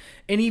that.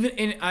 And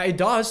it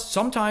does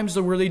sometimes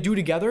where they do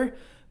together.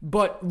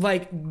 But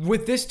like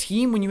with this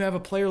team, when you have a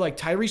player like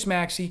Tyrese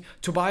Maxey,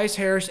 Tobias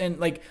Harris, and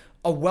like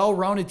a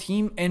well-rounded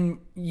team, and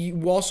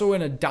you also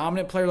in a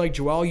dominant player like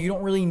Joel, you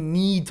don't really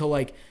need to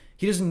like.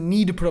 He doesn't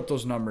need to put up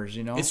those numbers,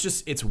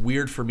 It's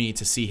weird for me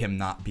to see him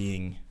not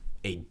being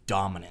a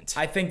dominant.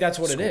 I think that's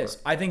what scorer. It is.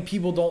 I think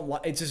people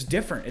don't. It's just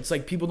different. It's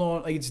like people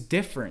don't like. It's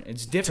different.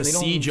 It's different. To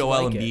see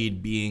Joel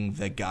Embiid being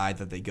the guy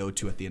that they go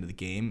to at the end of the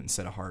game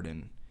instead of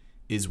Harden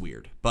is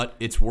weird, but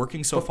it's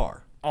working so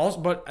far.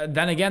 But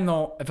then again,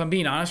 though, if I'm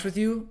being honest with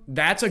you,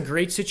 that's a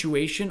great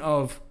situation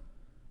of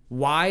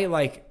why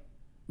like.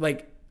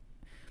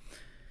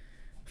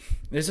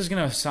 This is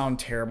going to sound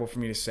terrible for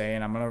me to say,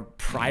 and I'm going to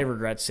probably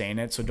regret saying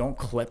it, so don't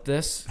clip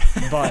this.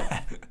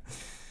 But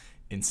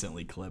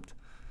instantly clipped.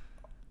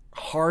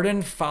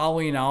 Harden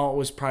fouling out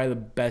was probably the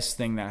best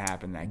thing that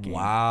happened that game.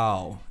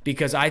 Wow.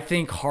 Because I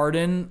think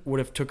Harden would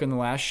have taken the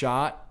last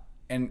shot,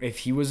 and if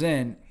he was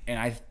in,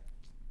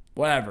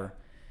 whatever.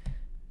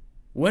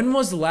 When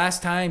was the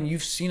last time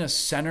you've seen a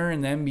center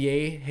in the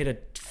NBA hit a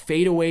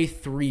fadeaway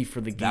 3 for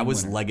the game That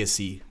was winner?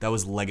 legacy. That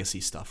was legacy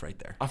stuff right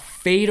there. A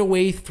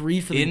fadeaway 3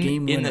 for the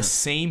game winner. In the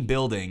same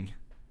building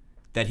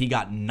that he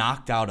got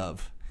knocked out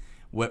of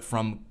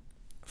from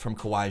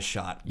Kawhi's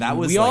shot.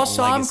 We all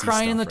saw him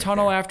crying in the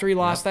tunnel after he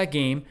lost that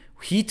game.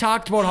 He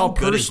talked about how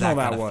personal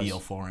that was. Feel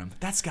for him.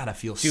 That's got to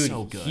feel Dude,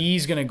 so good.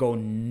 He's going to go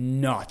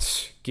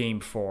nuts game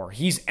 4.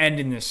 He's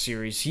ending this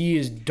series. He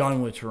is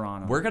done with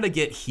Toronto. We're going to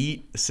get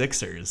Heat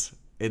Sixers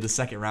in the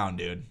second round,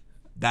 dude.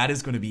 That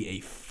is going to be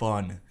a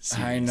fun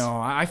series. I know.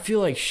 I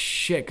feel like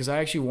shit because I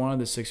actually wanted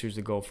the Sixers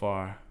to go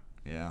far.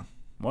 Yeah.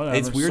 Whatever.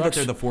 It's weird that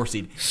they're the 4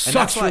 seed.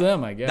 Sucks for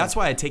them, I guess. That's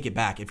why I take it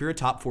back. If you're a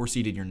top 4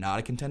 seed and you're not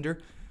a contender,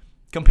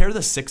 compare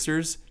the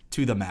Sixers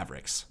to the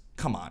Mavericks.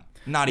 Come on.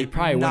 Not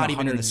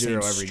even in the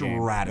same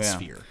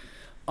stratosphere.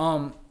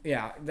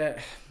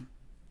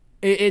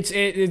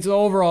 It's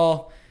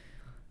overall.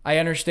 I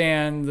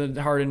understand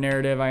the Harden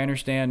narrative. I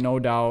understand, no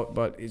doubt,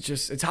 but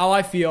it's how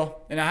I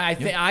feel, and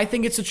I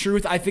think it's the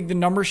truth. I think the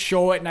numbers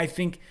show it, and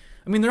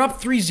they're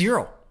up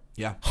 3-0.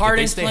 Yeah,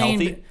 Harden's if they stay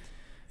healthy.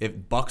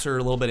 If Bucks are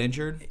a little bit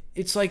injured,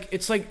 it's like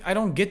I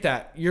don't get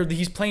that.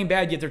 He's playing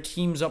bad, yet their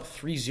team's up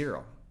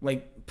 3-0.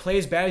 Like, play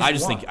as bad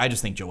as you want. I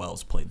just think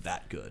Joel's played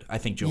that good. I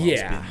think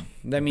Joel's been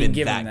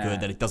that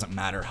good that it doesn't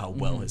matter how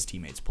well his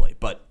teammates play.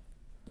 But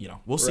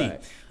we'll see.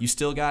 Right. You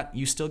still got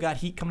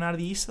Heat coming out of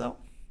the East though.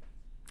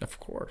 Of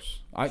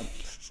course,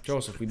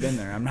 Joseph. We've been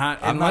there. I'm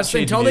not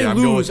until they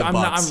lose.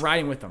 I'm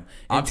riding with them.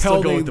 I'm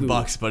still going with the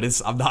Bucks, but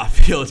I'm not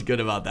feeling good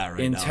about that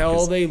right now.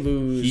 Until they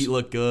lose, Heat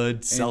look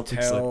good.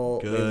 Celtics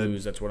look good. They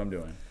lose, that's what I'm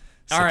doing.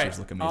 Sixers all right,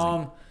 look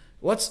amazing.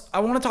 I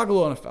want to talk a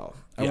little NFL.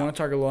 I want to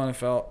talk a little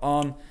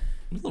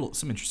NFL.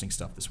 Some interesting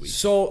stuff this week.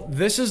 So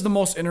this is the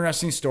most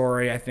interesting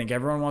story. I think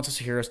everyone wants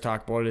to hear us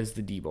talk about it. Is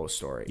the Deebo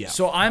story. Yeah.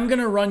 So I'm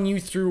gonna run you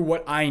through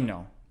what I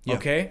know. Yeah.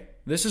 Okay.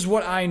 This is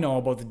what I know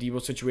about the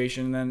Deebo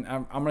situation, and then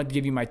I'm going to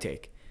give you my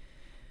take.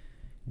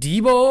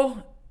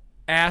 Deebo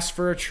asked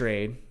for a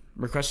trade,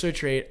 requested a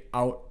trade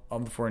out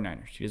of the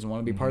 49ers. He doesn't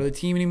want to be part of the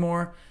team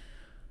anymore.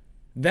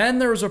 Then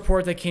there was a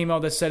report that came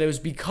out that said it was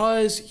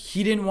because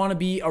he didn't want to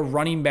be a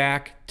running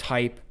back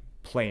type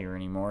player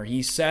anymore.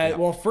 He said,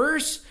 well,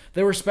 first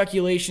there were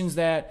speculations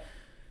that,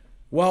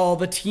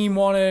 the team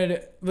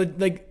wanted,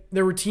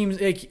 there were teams,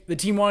 like the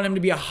team wanted him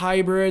to be a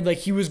hybrid. Like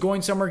he was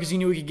going somewhere because he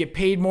knew he could get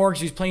paid more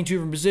because he was playing 2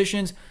 different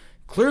positions.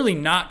 Clearly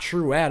not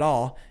true at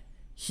all.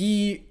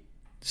 He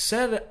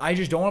said, I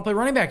just don't want to play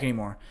running back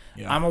anymore.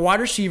 Yeah. I'm a wide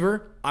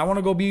receiver. I want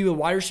to go be the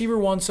wide receiver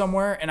 1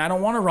 somewhere, and I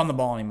don't want to run the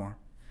ball anymore.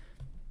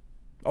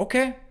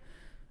 Okay.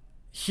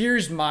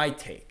 Here's my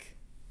take.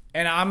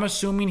 And I'm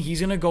assuming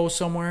he's going to go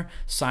somewhere,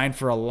 sign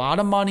for a lot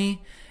of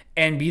money,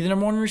 and be the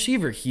number 1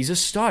 receiver. He's a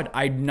stud.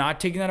 I'm not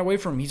taking that away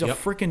from him. He's a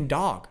freaking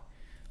dog.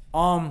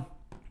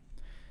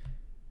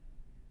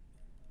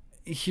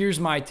 Here's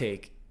my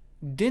take.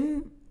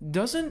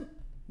 Doesn't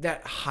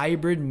that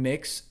hybrid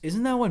mix,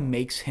 isn't that what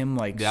makes him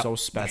so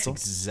special?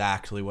 That's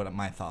exactly what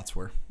my thoughts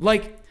were.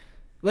 Like,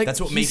 Like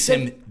that's what makes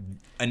him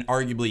an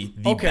arguably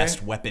the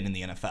best weapon in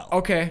the NFL.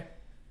 Okay.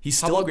 He's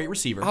still a great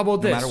receiver. How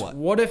about this? No matter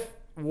what.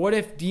 What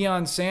if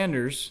Deion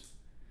Sanders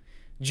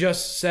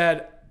just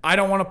said, I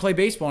don't want to play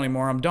baseball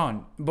anymore, I'm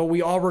done. But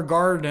we all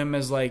regarded him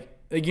as like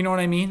you know what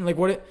I mean? Like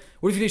what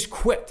if he just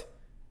quit?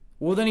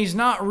 Well, then he's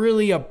not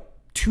really a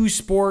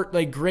two-sport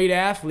like great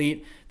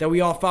athlete that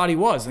we all thought he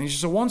was. And he's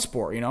just a one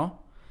sport, you know?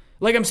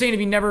 Like I'm saying, if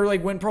he never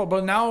like went pro,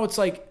 but now it's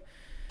like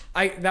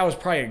that was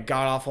probably a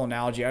god-awful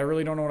analogy. I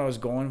really don't know what I was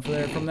going for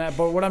there from that.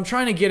 But what I'm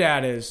trying to get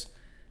at is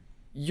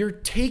you're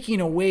taking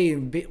away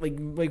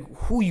like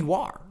who you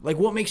are. Like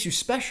what makes you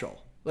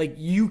special. Like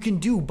you can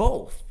do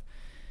both.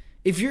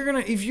 If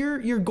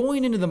you're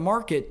going into the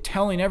market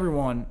telling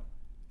everyone,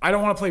 I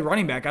don't want to play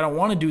running back, I don't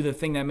want to do the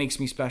thing that makes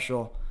me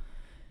special,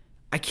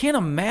 I can't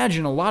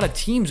imagine a lot of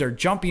teams are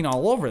jumping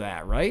all over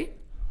that, right?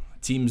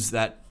 Teams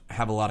that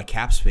have a lot of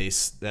cap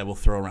space that will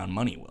throw around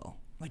money will.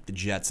 Like the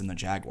Jets and the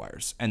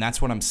Jaguars. And that's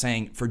what I'm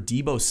saying. For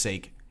Deebo's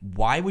sake,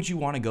 why would you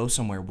want to go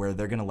somewhere where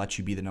they're going to let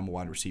you be the number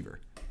one receiver?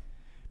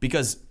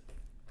 Because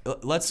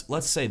let's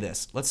say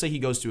this. Let's say he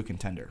goes to a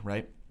contender,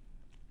 right?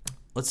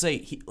 Let's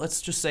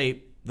just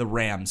say the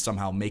Rams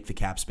somehow make the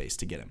cap space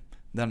to get him.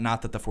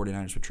 Not that the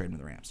 49ers would trade him to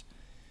the Rams.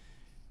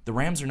 The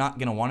Rams are not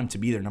going to want him to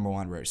be their number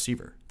one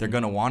receiver. They're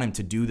going to want him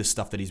to do the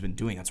stuff that he's been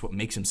doing. That's what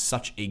makes him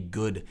such a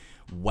good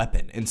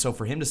weapon. And so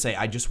for him to say,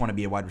 I just want to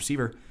be a wide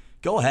receiver,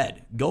 go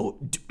ahead. Go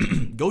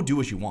do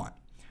what you want.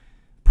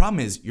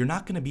 Problem is, you're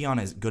not going to be on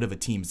as good of a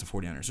team as the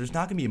 49ers. There's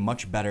not going to be a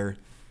much better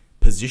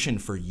position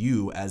for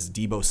you as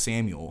Deebo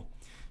Samuel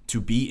to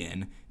be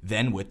in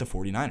than with the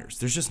 49ers.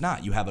 There's just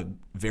not. You have a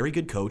very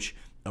good coach,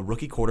 a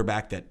rookie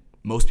quarterback that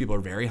most people are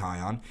very high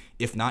on.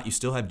 If not, you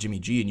still have Jimmy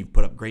G and you've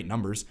put up great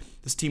numbers.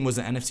 This team was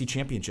an NFC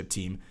Championship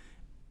team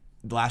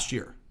last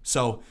year.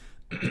 So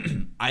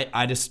I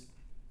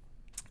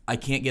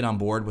can't get on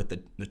board with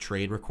the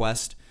trade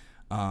request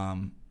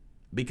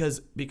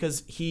because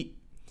he's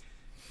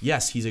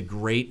a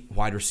great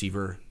wide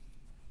receiver,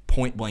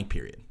 point blank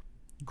period.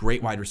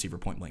 Great wide receiver,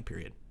 point blank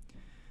period.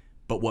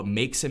 But what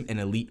makes him an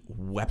elite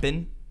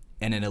weapon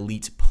and an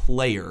elite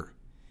player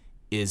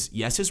is,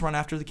 yes, his run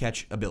after the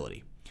catch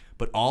ability,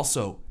 but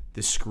also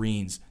the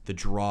screens, the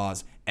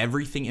draws,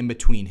 everything in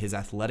between, his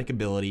athletic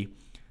ability.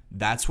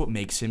 That's what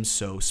makes him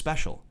so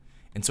special.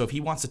 And so if he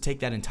wants to take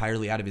that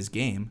entirely out of his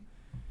game,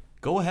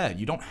 go ahead.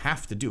 You don't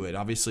have to do it.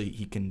 Obviously,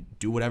 he can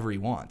do whatever he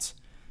wants,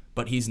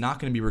 but he's not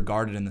going to be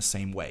regarded in the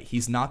same way.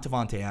 He's not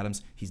Devontae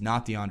Adams. He's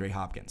not DeAndre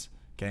Hopkins.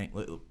 Okay,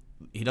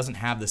 he doesn't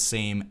have the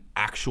same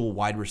actual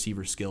wide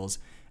receiver skills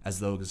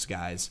as those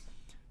guys.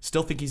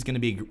 Still think he's going to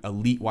be an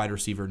elite wide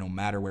receiver no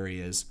matter where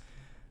he is.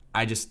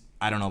 I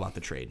don't know about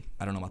the trade.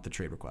 I don't know about the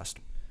trade request.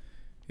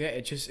 Yeah,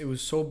 it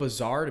was so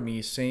bizarre to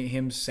me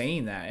him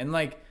saying that. And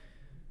like,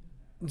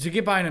 to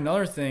get by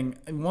another thing,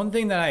 one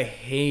thing that I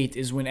hate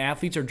is when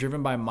athletes are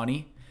driven by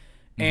money.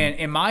 Mm-hmm. And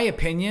in my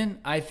opinion,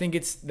 I think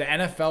it's the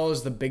NFL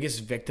is the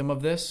biggest victim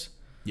of this.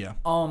 Yeah.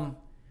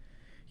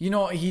 You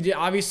know, he did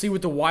obviously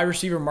with the wide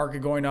receiver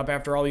market going up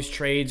after all these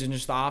trades and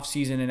just the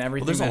offseason and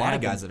everything. Well, there's a lot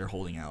of guys that are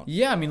holding out.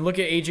 Yeah, I mean, look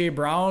at A.J.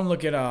 Brown.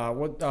 Look at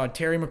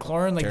Terry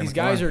McLaurin. Like, these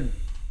guys are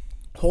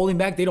holding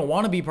back. They don't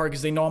want to be part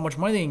because they know how much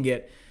money they can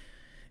get.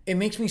 It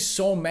makes me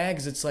so mad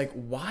because it's like,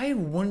 why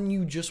wouldn't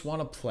you just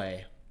want to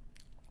play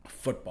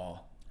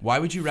football? Why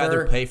would you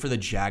rather pay for the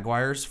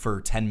Jaguars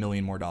for $10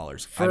 million more?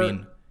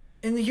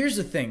 And here's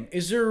the thing: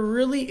 is it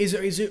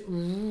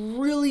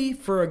really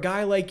for a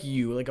guy like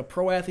you, like a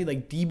pro athlete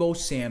like Deebo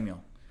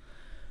Samuel?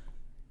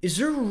 Is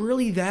there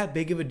really that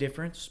big of a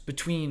difference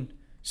between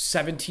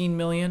 $17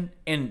 million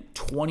and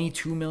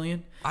 $22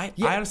 million? I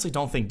honestly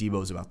don't think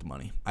Deebo's about the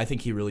money. I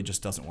think he really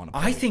just doesn't want to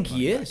play. I think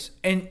he is.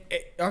 And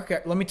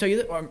okay, let me tell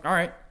you that. All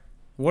right,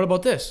 what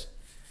about this?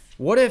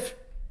 What if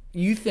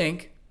you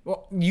think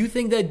that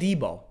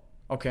Deebo?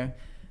 Okay,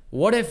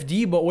 what if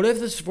the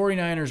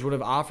 49ers would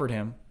have offered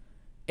him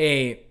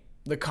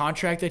the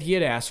contract that he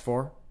had asked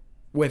for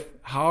with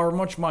however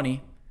much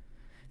money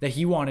that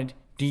he wanted?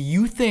 Do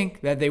you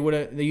think that he would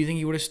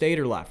have stayed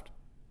or left?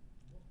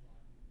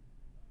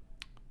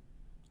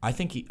 I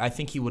think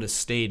he would have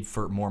stayed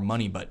for more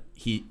money, but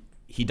he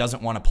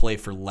doesn't want to play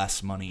for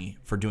less money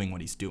for doing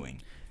what he's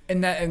doing.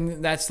 And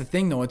that's the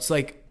thing though. It's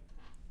like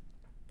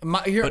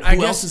who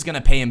else is going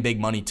to pay him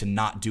big money to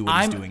not do what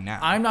he's doing now?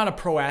 I'm not a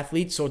pro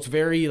athlete, so it's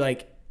very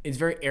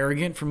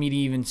arrogant for me to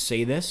even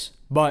say this,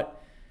 but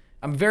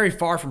I'm very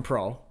far from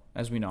pro,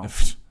 as we know.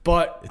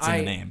 But it's in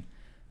the name.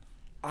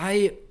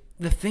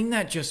 The thing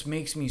that just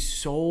makes me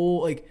so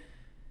like,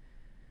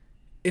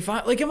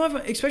 especially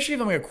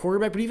if I'm like a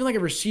quarterback, but even like a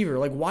receiver,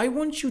 like why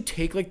wouldn't you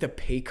take like the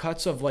pay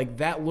cuts of like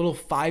that little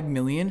 $5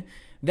 million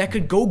that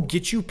could go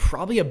get you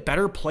probably a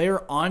better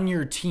player on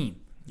your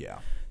team? Yeah.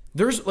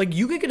 There's like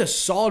you could get a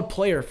solid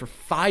player for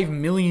 $5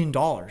 million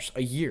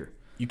a year.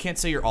 You can't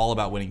say you're all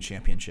about winning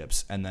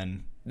championships and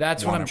then.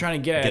 That's what I'm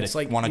trying to get at. It's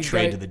like want to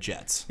trade to the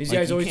Jets. These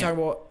guys always talk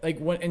about like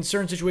when in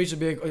certain situations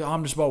be like,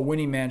 I'm just about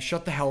winning, man.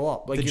 Shut the hell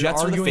up. Like the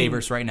Jets are the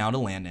favorites right now to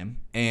land him,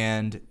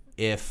 and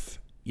if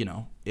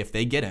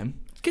they get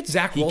him, Get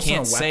Zach Wilson. He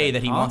can't say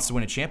that he wants to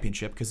win a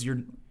championship because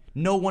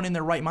no one in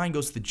their right mind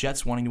goes to the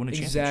Jets wanting to win a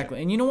championship. Exactly.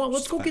 And you know what?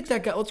 Let's go get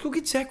that guy. Let's go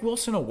get Zach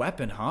Wilson a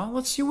weapon, huh?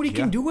 Let's see what he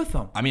can do with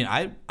them. I mean,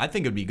 I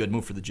think it would be a good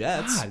move for the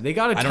Jets. God, they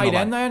got a tight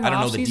end there in the I don't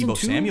know that offseason, Deebo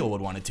too. Samuel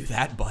would want to do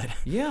that, but...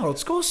 Yeah,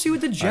 let's go see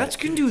what the Jets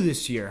can do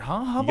this year,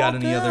 huh? How about you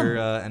got any other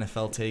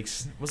NFL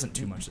takes? It wasn't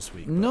too much this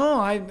week.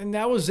 No, and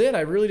that was it.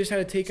 I really just had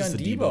to take on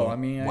Deebo. I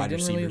mean, wide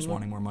receivers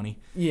wanting more money.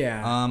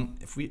 Yeah.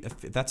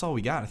 If that's all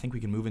we got, I think we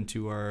can move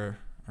into our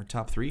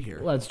top 3 here.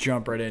 Let's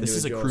jump right into it, This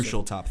is a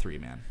crucial top 3,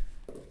 man.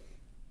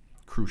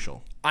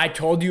 Crucial. I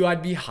told you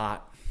I'd be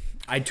hot.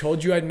 I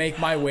told you I'd make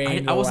my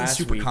way. I wasn't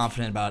super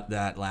confident about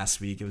that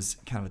last week. It was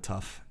kind of a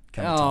tough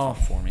one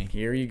for me.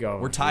 Here you go.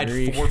 We're tied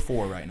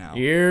 4-4 right now.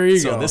 Here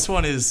you go. So this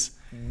one is.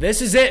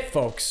 This is it,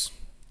 folks.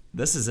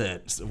 This is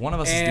it. So one of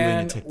us is doing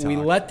a TikTok.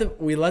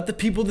 We let the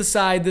people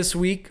decide this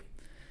week,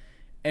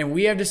 and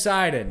we have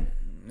decided,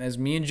 as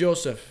me and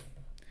Joseph,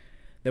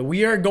 that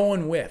we are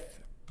going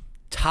with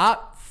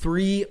top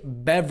 3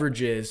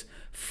 beverages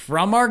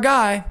from our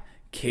guy,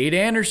 Cade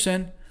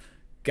Anderson.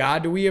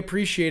 God, do we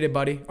appreciate it,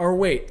 buddy. Or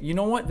wait, you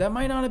know what? That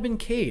might not have been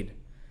Cade.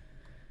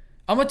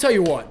 I'm going to tell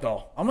you what,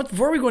 though.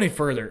 Before we go any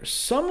further,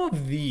 some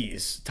of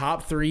these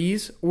top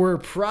 3s were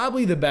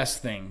probably the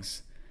best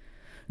things.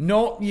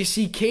 No, you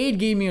see, Cade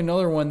gave me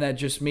another one that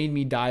just made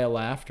me die of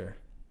laughter.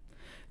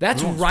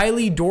 That's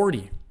Riley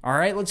Doherty. All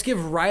right, let's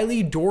give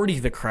Riley Doherty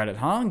the credit,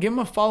 huh? Give him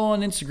a follow on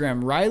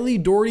Instagram, Riley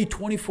Doherty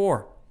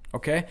 24.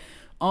 Okay.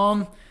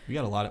 We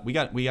got a lot of we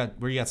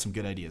got some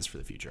good ideas for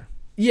the future.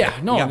 Yeah,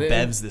 no. We got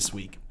bevs this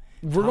week.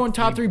 We're going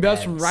top 3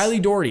 bevs from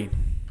Riley Doherty,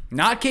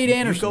 not Cade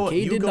Anderson.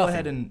 You go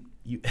ahead and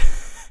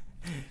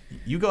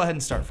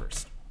start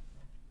first.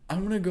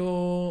 I'm gonna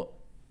go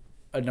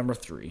at number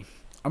 3.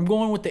 I'm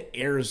going with the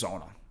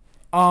Arizona.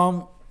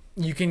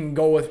 You can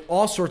go with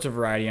all sorts of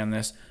variety on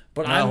this,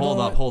 but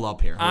hold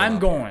up here. I'm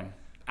going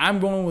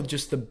with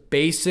just the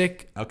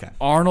basic. Okay.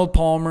 Arnold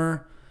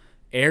Palmer,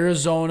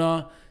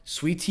 Arizona,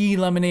 sweet tea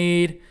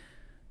lemonade,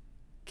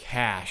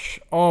 cash.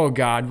 Oh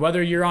God,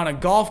 whether you're on a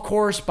golf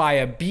course, by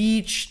a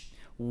beach,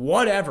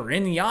 whatever,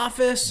 in the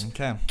office,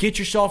 get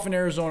yourself an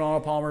Arizona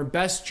Arnold Palmer,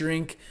 best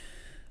drink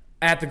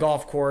at the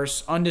golf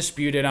course,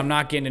 undisputed. I'm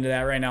not getting into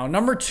that right now.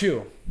 Number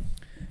 2.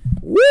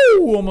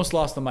 Woo! Almost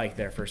lost the mic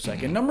there for a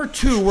second. Number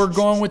 2, we're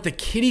going with the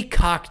Kitty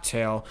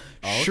Cocktail.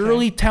 Okay.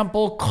 Shirley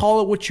Temple,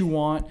 call it what you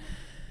want.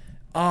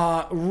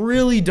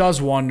 Really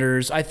does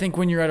wonders. I think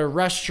when you're at a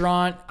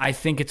restaurant, I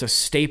think it's a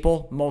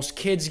staple. Most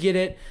kids get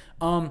it.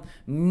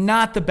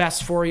 Not the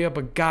best for you,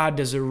 but God,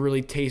 does it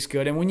really taste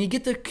good. And when you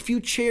get the few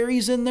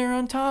cherries in there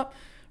on top,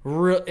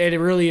 it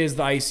really is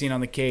the icing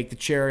on the cake, the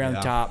cherry on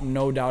the top,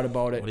 no doubt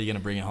about it. What are you going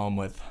to bring it home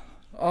with?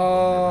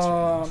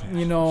 Number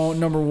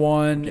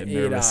 1,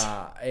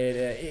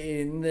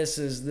 this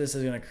is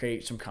going to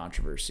create some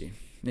controversy.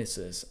 This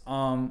is.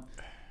 I'm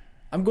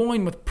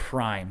going with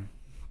Prime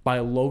by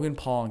Logan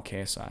Paul and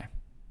KSI.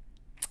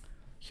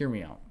 Hear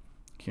me out.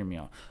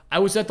 I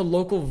was at the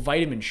local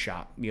vitamin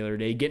shop the other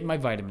day getting my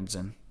vitamins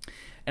in,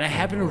 and I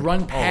happened to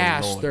run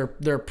past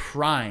their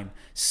Prime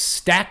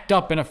stacked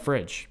up in a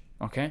fridge.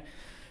 Okay,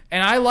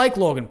 and I like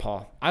Logan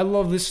Paul. I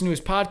love listening to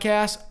his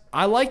podcast.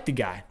 I like the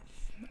guy.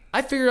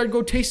 I figured I'd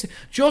go taste it.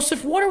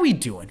 Joseph, what are we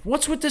doing?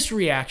 What's with this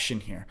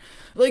reaction here?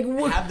 Like,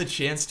 what? Have the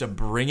chance to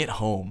bring it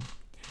home,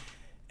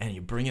 and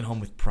you bring it home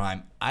with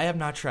Prime. I have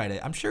not tried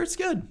it. I'm sure it's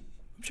good.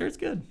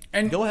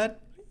 And go ahead.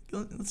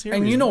 Let's hear it.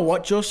 And you know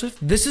what, Joseph?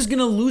 This is going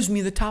to lose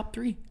me the top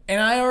 3,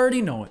 and I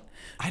already know it.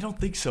 I don't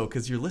think so,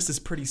 because your list is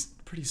pretty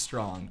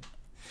strong.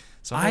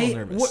 So I'm a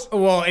little nervous.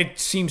 Well, it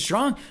seems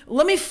strong.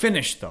 Let me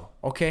finish, though,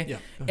 okay? Yeah.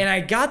 And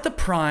I got the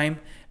Prime,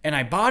 and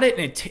I bought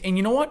it, and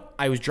you know what?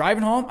 I was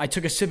driving home. I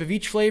took a sip of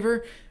each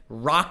flavor,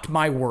 rocked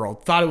my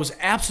world. Thought it was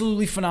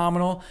absolutely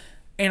phenomenal.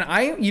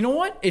 And you know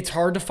what? It's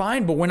hard to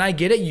find, but when I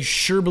get it, you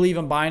sure believe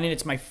I'm buying it.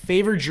 It's my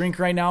favorite drink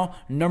right now.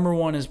 Number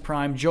 1 is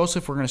Prime.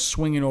 Joseph, we're going to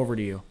swing it over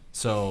to you.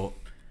 So,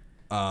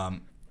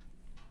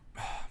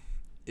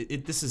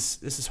 this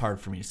is hard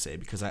for me to say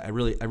because I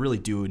really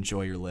do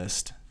enjoy your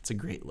list. It's a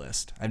great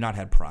list. I've not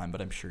had Prime,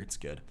 but I'm sure it's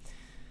good.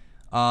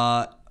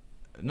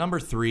 Number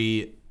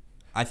 3,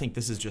 I think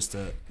this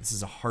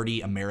is a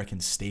hearty American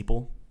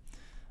staple.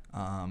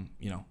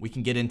 We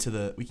can get into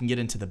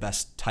the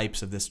best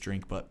types of this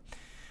drink, but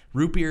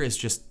root beer is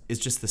just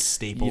the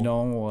staple. You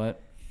know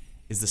what?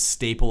 Is the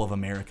staple of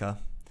America.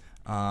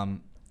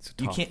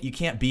 You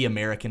can't be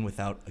American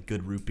without a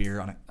good root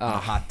bear on a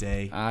hot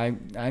day. I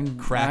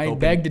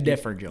beg to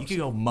differ, Joseph. You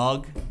could go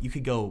Mug. You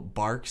could go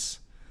Barks.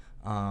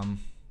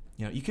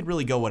 You could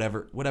really go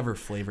whatever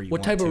flavor you want.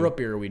 What type of root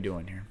beer are we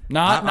doing here?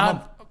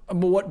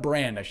 What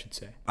brand, I should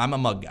say. I'm a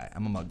Mug guy. Okay.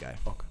 I'm a Mug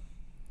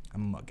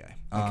guy.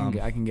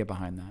 I can get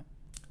behind that.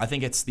 I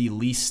think it's the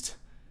least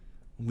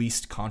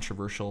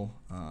controversial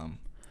dark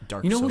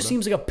soda. You know who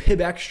seems like a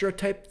Pib Extra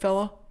type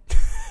fella?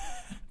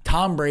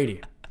 Tom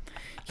Brady.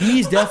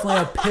 He's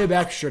definitely a Pib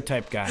Extra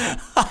type guy.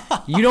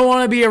 You don't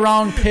want to be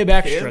around Pib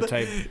Extra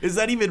type. Is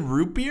that even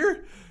root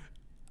beer?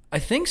 I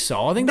think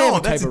so. I think they have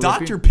a type of that's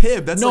root Dr. beer.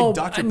 Pibb. That's like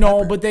Dr. Pepper.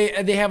 No, but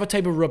they have a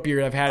type of root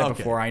beer. I've had it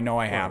before. I know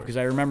I have because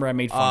I remember I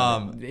made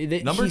fun of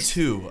it. Number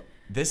 2,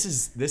 this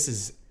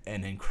is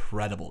an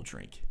incredible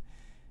drink.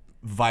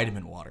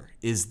 Vitamin water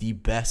is the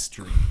best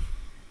drink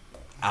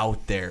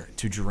out there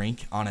to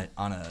drink on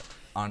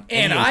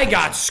and I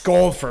got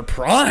scolded for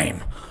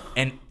Prime.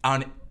 And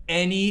on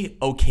any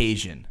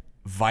occasion,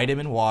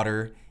 vitamin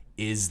water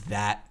is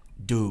that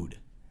dude.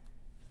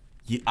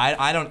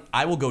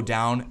 I will go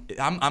down.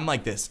 I'm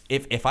like this.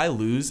 If I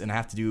lose and I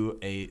have to do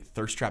a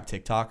thirst trap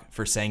TikTok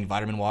for saying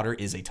vitamin water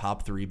is a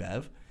top 3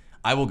 bev,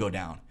 I will go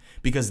down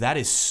because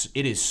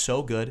it is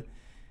so good.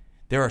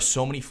 There are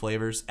so many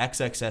flavors.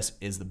 XXS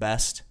is the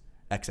best.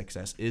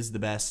 XXS is the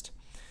best.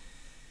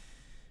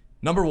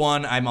 Number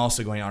 1, I'm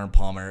also going Arnold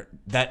Palmer.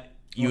 That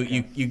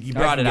you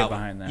brought it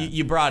out.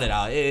 You brought it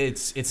out.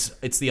 It's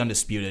the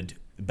undisputed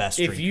best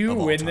drink of all time. If you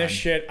win this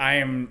shit, I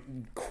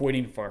am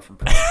quitting Far From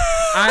Prime.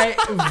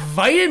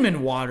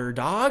 Vitamin water,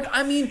 dog.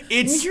 I mean,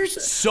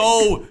 it's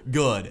so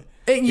good.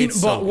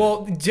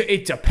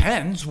 It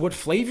depends what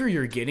flavor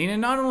you're getting,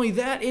 and not only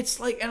that, it's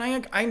like,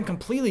 and I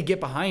completely get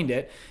behind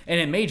it, and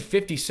it made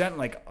 50 Cent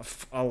like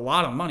a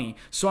lot of money,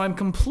 so I'm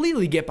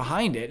completely get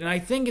behind it, and I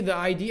think the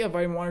idea of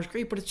vitamin water is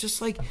great, but it's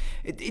just like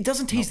it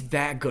doesn't taste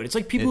that good. It's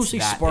like people who say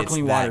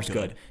sparkling water is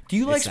good. Do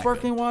you like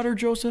sparkling water,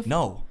 Joseph?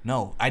 No,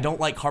 I don't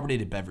like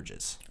carbonated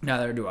beverages.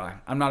 Neither do I.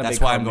 I'm not a big.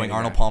 That's why I'm going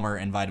Arnold Palmer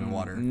and vitamin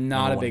water.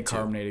 Not a big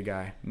carbonated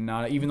guy.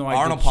 Even though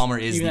Arnold Palmer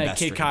is the best. Even that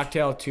Kid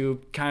Cocktail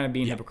too, kind of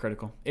being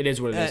hypocritical. It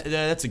is what it is.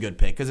 That's a good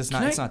pick because it's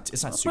not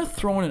super. I'm gonna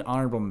throw in an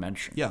honorable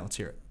mention. Yeah, let's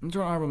hear it. I'm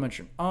throwing an honorable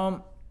mention.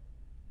 I'm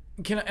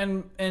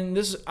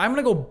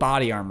gonna go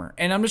Body Armor,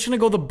 and I'm just gonna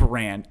go the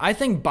brand. I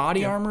think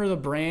Body Armor, the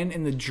brand,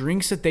 and the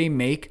drinks that they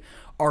make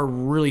are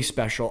really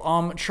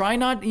special. Try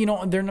not, they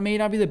may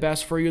not be the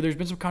best for you. There's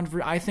been some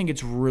controversy. I think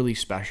it's really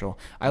special.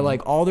 I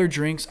like all their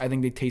drinks. I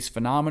think they taste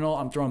phenomenal.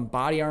 I'm throwing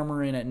Body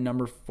Armor in at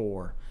number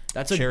 4.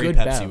 That's a Cherry good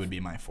Pepsi bev. would be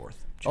my 4th.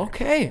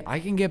 Okay, I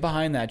can get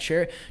behind that.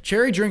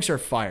 Cherry drinks are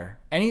fire.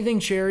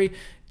 Anything cherry,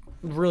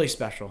 really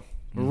special.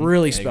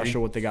 Really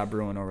special what they got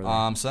brewing over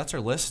there. So that's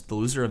our list. The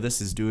loser of this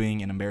is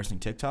doing an embarrassing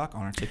TikTok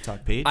on our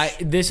TikTok page.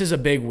 This is a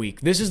big week.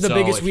 This is the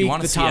biggest week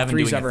the top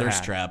 3's ever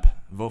had. Trap,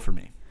 vote for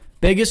me.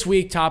 Biggest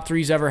week top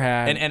 3's ever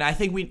had. And I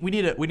think we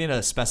need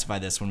to specify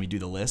this when we do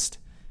the list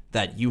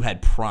that you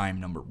had Prime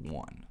number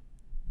 1.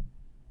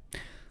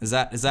 Is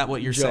that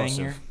what you're saying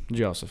here?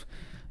 Joseph.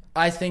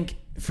 I think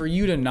for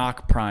you to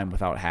knock Prime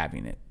without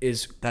having it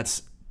is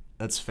that's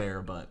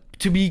fair, but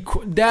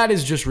that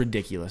is just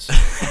ridiculous.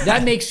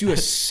 That makes you a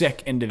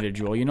sick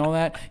individual. You know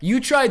that? You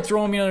tried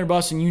throwing me under the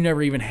bus and you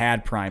never even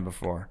had Prime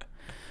before.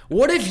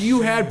 What if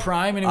you had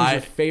Prime and it was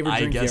your favorite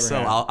drink you ever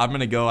had? I'm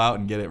going to go out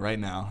and get it right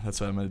now. That's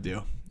what I'm going to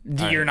do.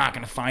 You're not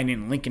going to find it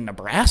in Lincoln,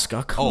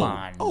 Nebraska. Come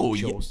on.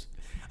 Yeah.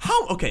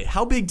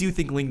 How big do you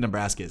think Lincoln,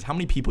 Nebraska is? How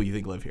many people do you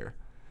think live here?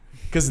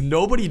 Because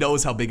nobody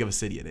knows how big of a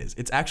city it is.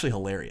 It's actually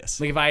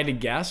hilarious. Like if I had to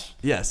guess?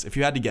 Yes, if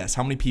you had to guess.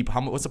 How many people,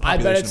 what's the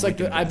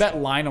population I bet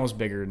Lionel's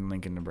bigger than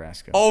Lincoln,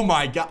 Nebraska. Oh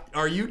my God.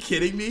 Are you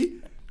kidding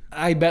me?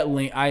 I bet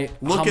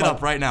Look it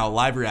up right now.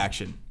 Live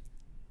reaction.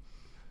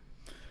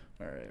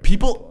 All right.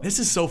 People, this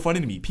is so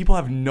funny to me. People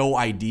have no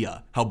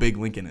idea how big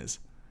Lincoln is.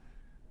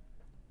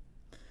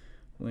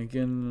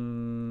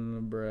 Lincoln,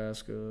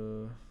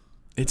 Nebraska.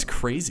 It's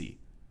crazy.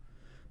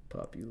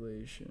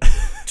 Population.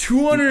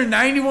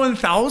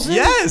 291,000?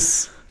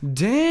 Yes.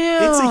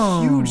 Damn. It's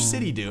a huge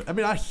city, dude. I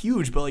mean, not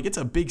huge, but like it's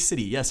a big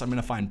city. Yes, I'm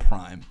going to find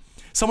Prime.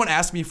 Someone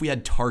asked me if we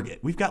had Target.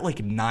 We've got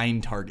like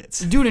 9 Targets.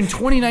 Dude, in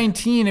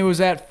 2019, it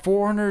was at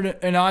 400,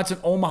 and now it's in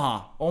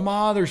Omaha.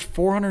 Omaha, there's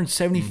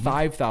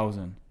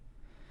 475,000.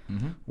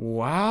 Mm-hmm.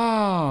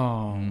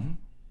 Wow. Mm-hmm.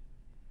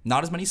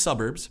 Not as many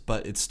suburbs,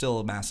 but it's still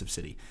a massive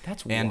city.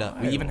 That's wild.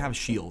 And we even have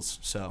Shields.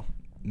 So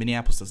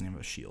Minneapolis doesn't even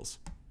have a Shields.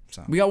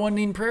 So we got one in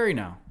Eden Prairie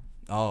now.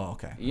 Oh,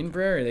 okay. Eden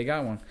Prairie, they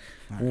got one.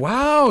 Right.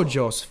 Wow,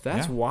 Joseph,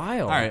 that's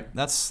wild. All right,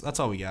 that's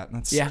all we got.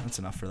 That's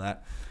enough for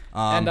that.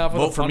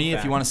 Vote for me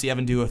if you want to see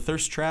Evan do a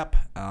thirst trap.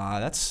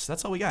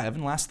 That's all we got.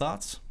 Evan, last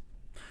thoughts?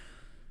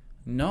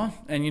 No,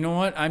 and you know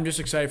what? I'm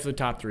just excited for the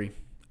top 3.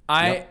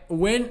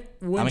 When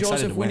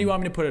Joseph, when do you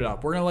want me to put it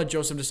up? We're gonna let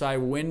Joseph decide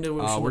when to.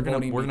 We're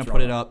gonna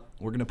put it up.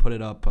 We're gonna put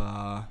it up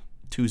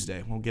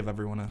Tuesday. We'll give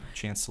everyone a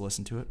chance to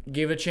listen to it.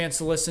 Give a chance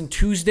to listen.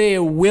 Tuesday it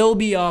will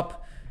be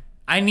up.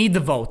 I need the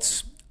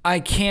votes. I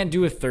can't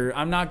do a third.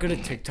 I'm not good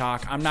at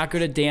TikTok. I'm not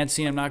good at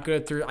dancing. I'm not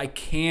good at third. I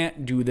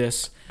can't do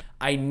this.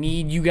 I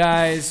need you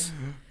guys.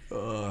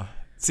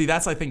 See, I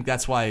think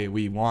that's why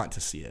we want to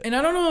see it. And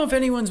I don't know if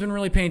anyone's been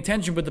really paying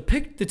attention, but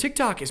the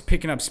TikTok is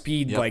picking up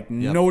speed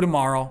no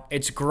tomorrow.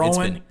 It's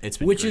growing, it's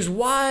been which great. is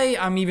why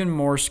I'm even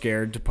more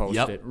scared to post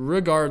it.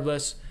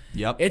 Regardless,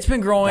 it's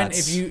been growing.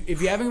 If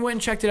you haven't went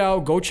and checked it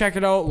out, go check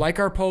it out. Like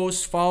our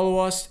posts, follow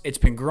us. It's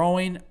been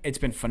growing. It's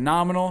been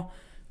phenomenal.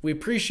 We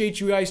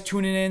appreciate you guys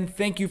tuning in.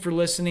 Thank you for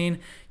listening.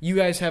 You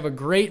guys have a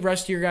great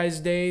rest of your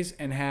guys' days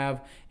and have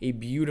a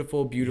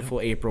beautiful,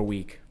 beautiful April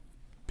week.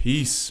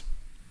 Peace.